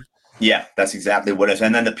pleasing? Yeah, that's exactly what it is.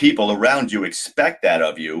 And then the people around you expect that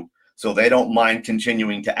of you, so they don't mind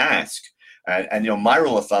continuing to ask. And my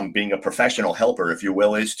rule of thumb, being a professional helper, if you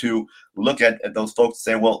will, is to look at those folks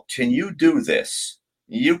and say, well, can you do this?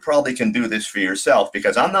 You probably can do this for yourself,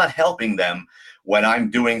 because I'm not helping them when I'm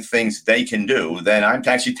doing things they can do. Then I'm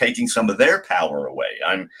actually taking some of their power away.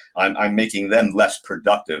 I'm making them less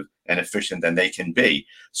productive and efficient than they can be.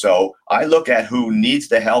 So I look at who needs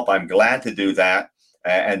the help. I'm glad to do that.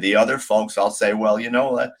 And the other folks, I'll say, well,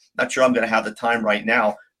 not sure I'm going to have the time right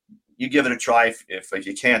now. You give it a try. If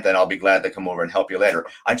you can't, then I'll be glad to come over and help you later.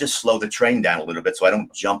 I just slow the train down a little bit so I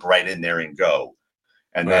don't jump right in there and go.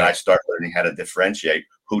 And then I start learning how to differentiate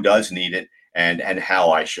who does need it and how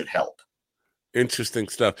I should help. Interesting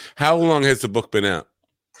stuff. How long has the book been out?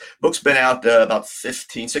 Book's been out about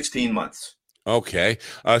 16 months. Okay.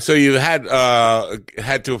 So you had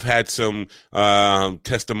to have had some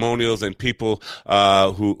testimonials and people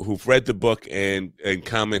who've read the book and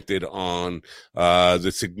commented on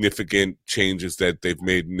the significant changes that they've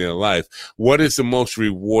made in their life. What is the most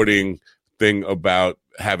rewarding thing about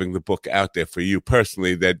having the book out there for you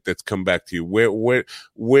personally that's come back to you?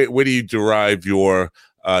 Where do you derive your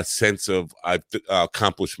sense of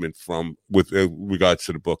accomplishment from with regards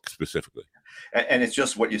to the book specifically? And it's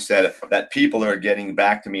just what you said, that people are getting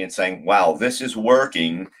back to me and saying, wow, this is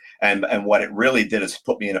working. And what it really did is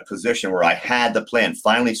put me in a position where I had the plan.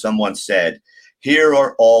 Finally, someone said, here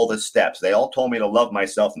are all the steps. They all told me to love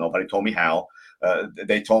myself. Nobody told me how.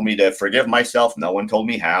 They told me to forgive myself. No one told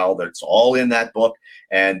me how. That's all in that book.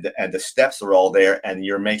 And the steps are all there, and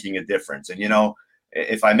you're making a difference. And,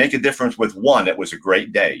 if I make a difference with one, it was a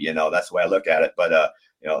great day. That's the way I look at it. But,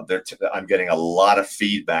 I'm getting a lot of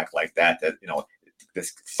feedback like that,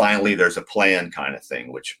 finally there's a plan kind of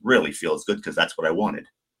thing, which really feels good because that's what I wanted.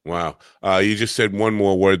 Wow. You just said one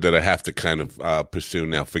more word that I have to kind of pursue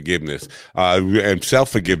now, forgiveness. And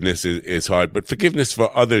self-forgiveness is hard, but forgiveness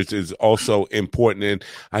for others is also important. And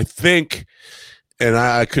I think, and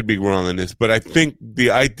I could be wrong on this, but I think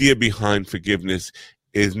the idea behind forgiveness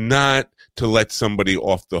is not to let somebody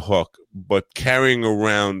off the hook, but carrying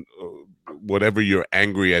around whatever you're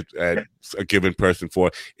angry at a given person for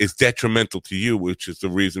is detrimental to you, which is the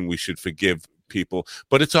reason we should forgive people.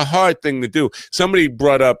 But it's a hard thing to do. Somebody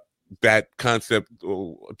brought up that concept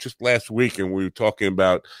just last week, and we were talking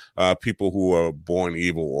about people who are born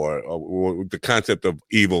evil, or the concept of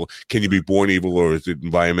evil. Can you be born evil, or is it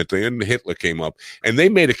environmental? And Hitler came up, and they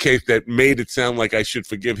made a case that made it sound like I should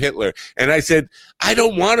forgive Hitler. And I said, I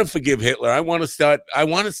don't want to forgive Hitler. I want to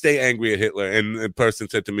stay angry at Hitler. And the person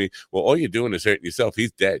said to me, well, all you're doing is hurting yourself.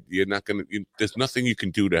 He's dead. You're not going to, there's nothing you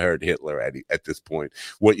can do to hurt Hitler at this point.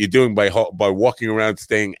 What you're doing by walking around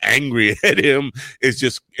staying angry at him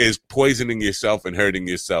is poisoning yourself and hurting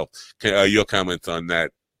yourself. Your comments on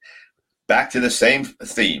that? Back to the same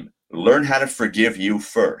theme. learn how to forgive you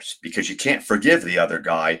first, because you can't forgive the other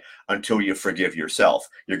guy until you forgive yourself.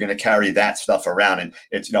 You're going to carry that stuff around, and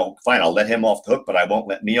it's, fine, I'll let him off the hook, but I won't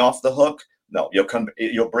let me off the hook. No,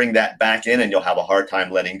 you'll bring that back in, and you'll have a hard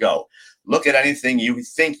time letting go. Look at anything you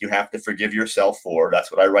think you have to forgive yourself for.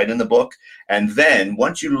 That's what I write in the book. And then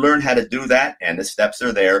once you learn how to do that, and the steps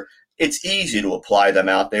are there, it's easy to apply them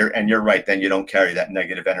out there. And you're right, then you don't carry that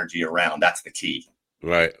negative energy around. That's the key.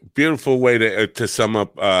 Right. Beautiful way to sum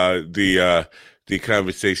up the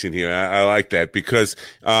conversation here. I like that, because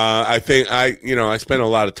I think I spent a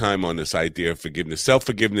lot of time on this idea of forgiveness.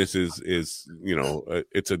 Self-forgiveness is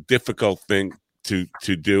it's a difficult thing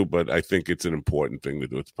to do, but I think it's an important thing to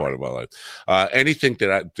do. It's part of our life. Anything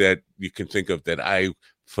that you can think of that I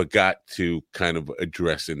forgot to kind of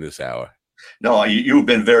address in this hour? No, you've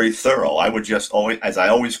been very thorough. I would just as I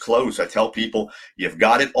always close, I tell people, you've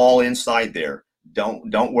got it all inside there.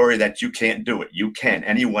 Don't worry that you can't do it. You can.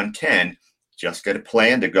 Anyone can. Just get a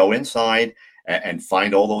plan to go inside and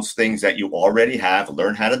find all those things that you already have.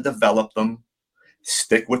 Learn how to develop them.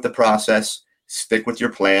 Stick with the process. Stick with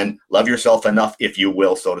your plan. Love yourself enough, if you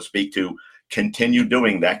will, so to speak, to continue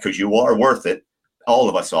doing that, because you are worth it. All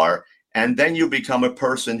of us are. And then you become a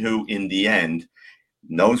person who, in the end,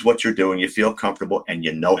 knows what you're doing. You feel comfortable, and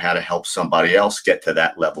you know how to help somebody else get to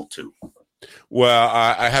that level too. Well,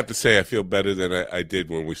 I have to say I feel better than I did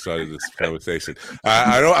when we started this conversation.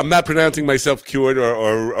 I'm not pronouncing myself cured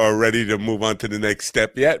or ready to move on to the next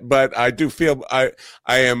step yet, but I do feel I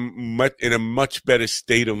am in a much better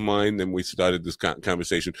state of mind than we started this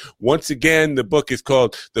conversation. Once again, the book is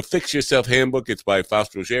called The Fix Yourself Handbook. It's by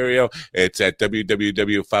Fausto Ruggiero. It's at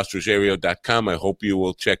www.faustoruggiero.com. I hope you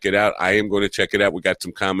will check it out. I am going to check it out. We got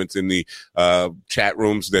some comments in the chat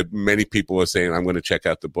rooms that many people are saying I'm going to check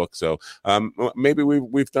out the book. So maybe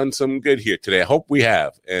we've done some good here today. I hope we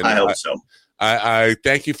have. And I hope so. I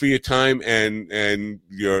thank you for your time and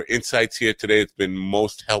your insights here today. It's been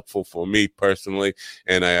most helpful for me personally,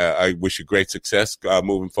 and I wish you great success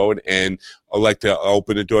moving forward. And I'd like to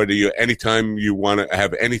open the door to you anytime you want to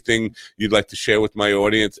have anything you'd like to share with my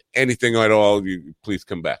audience, anything at all. You please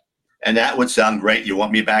come back. And that would sound great. You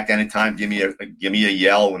want me back anytime? Give me a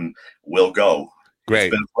yell, and we'll go. Great.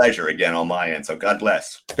 It's been a pleasure again on my end. So God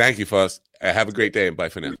bless. Thank you, Faust. Have a great day, and bye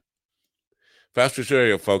for now. Fausto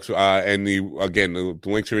Ruggiero, folks, and the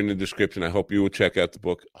links are in the description. I hope you will check out the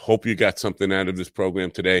book. Hope you got something out of this program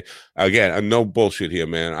today. Again, no bullshit here,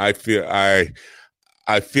 man. I feel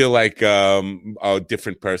like a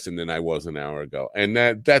different person than I was an hour ago, and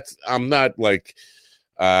that's I'm not like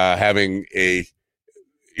having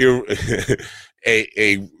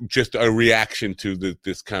just a reaction to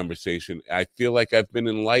this conversation. I feel like I've been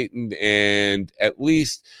enlightened and at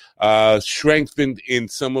least strengthened in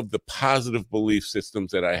some of the positive belief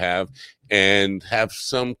systems that I have, and have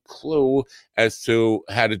some clue as to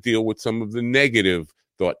how to deal with some of the negative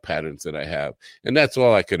thought patterns that I have. And that's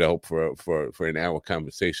all I could hope for an hour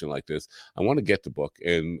conversation like this. I want to get the book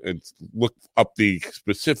and look up the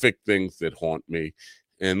specific things that haunt me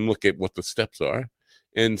and look at what the steps are,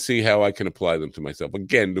 and see how I can apply them to myself.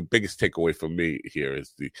 Again, the biggest takeaway for me here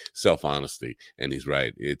is the self-honesty. And he's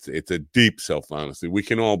right. It's a deep self-honesty. We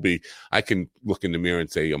can all I can look in the mirror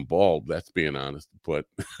and say I'm bald. That's being honest. But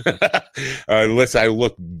unless I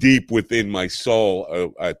look deep within my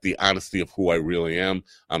soul at the honesty of who I really am,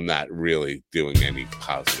 I'm not really doing any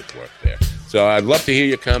positive work there. So I'd love to hear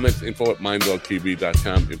your comments.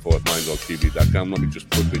 info@minddogtv.com, info@minddogtv.com. Let me just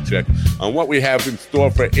quickly check on what we have in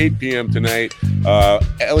store for 8 p.m. tonight.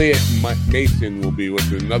 Elliot Mason will be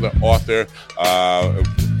with another author,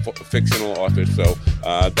 fictional author. So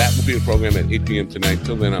that will be the program at 8 p.m. tonight.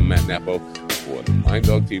 Till then, I'm Matt Nappo for the Mind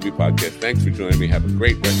Dog TV podcast. Thanks for joining me. Have a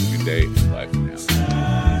great rest of your day. Bye for now.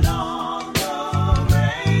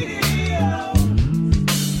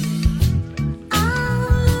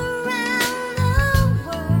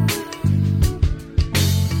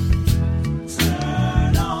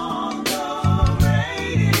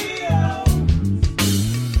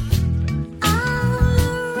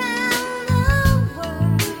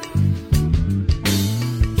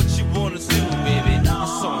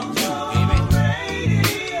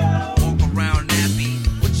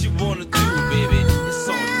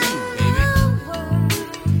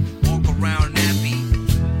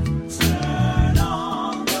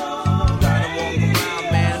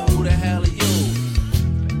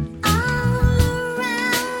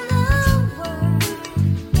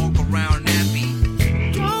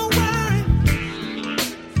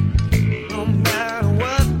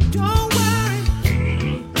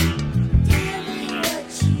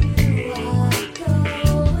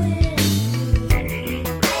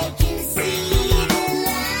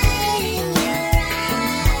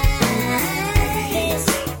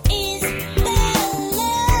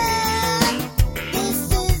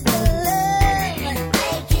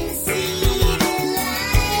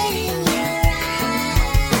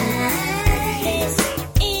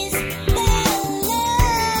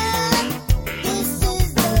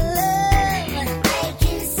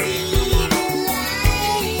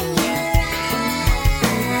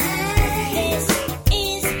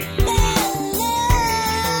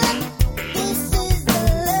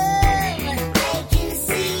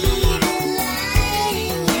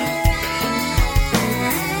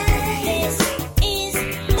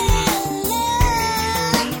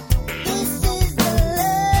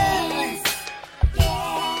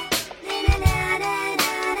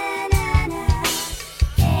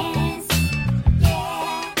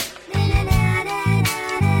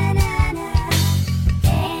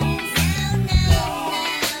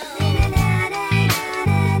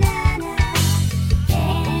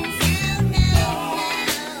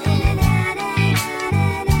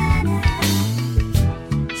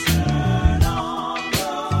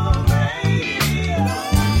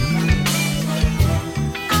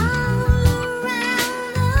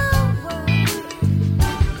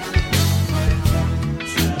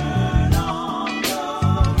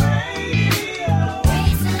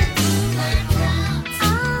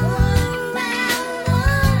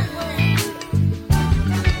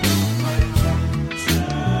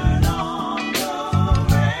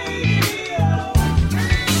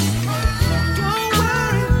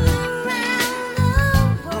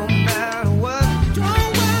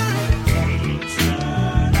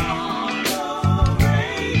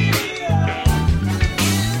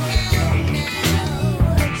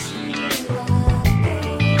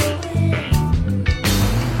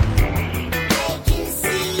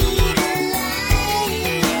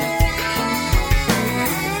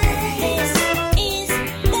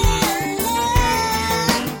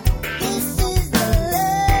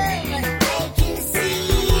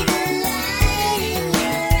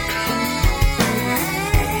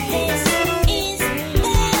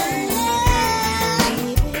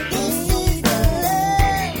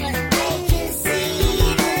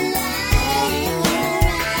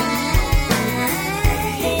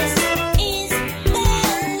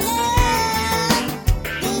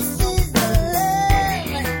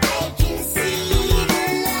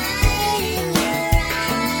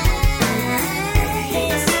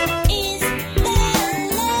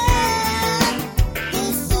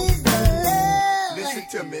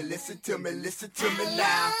 to me, listen to me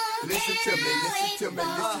now. Listen to me, listen to me,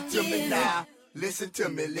 listen to me now. Listen to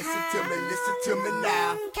me, listen to me, listen to me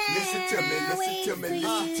now. Listen to me, listen to me,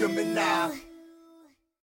 listen to me now.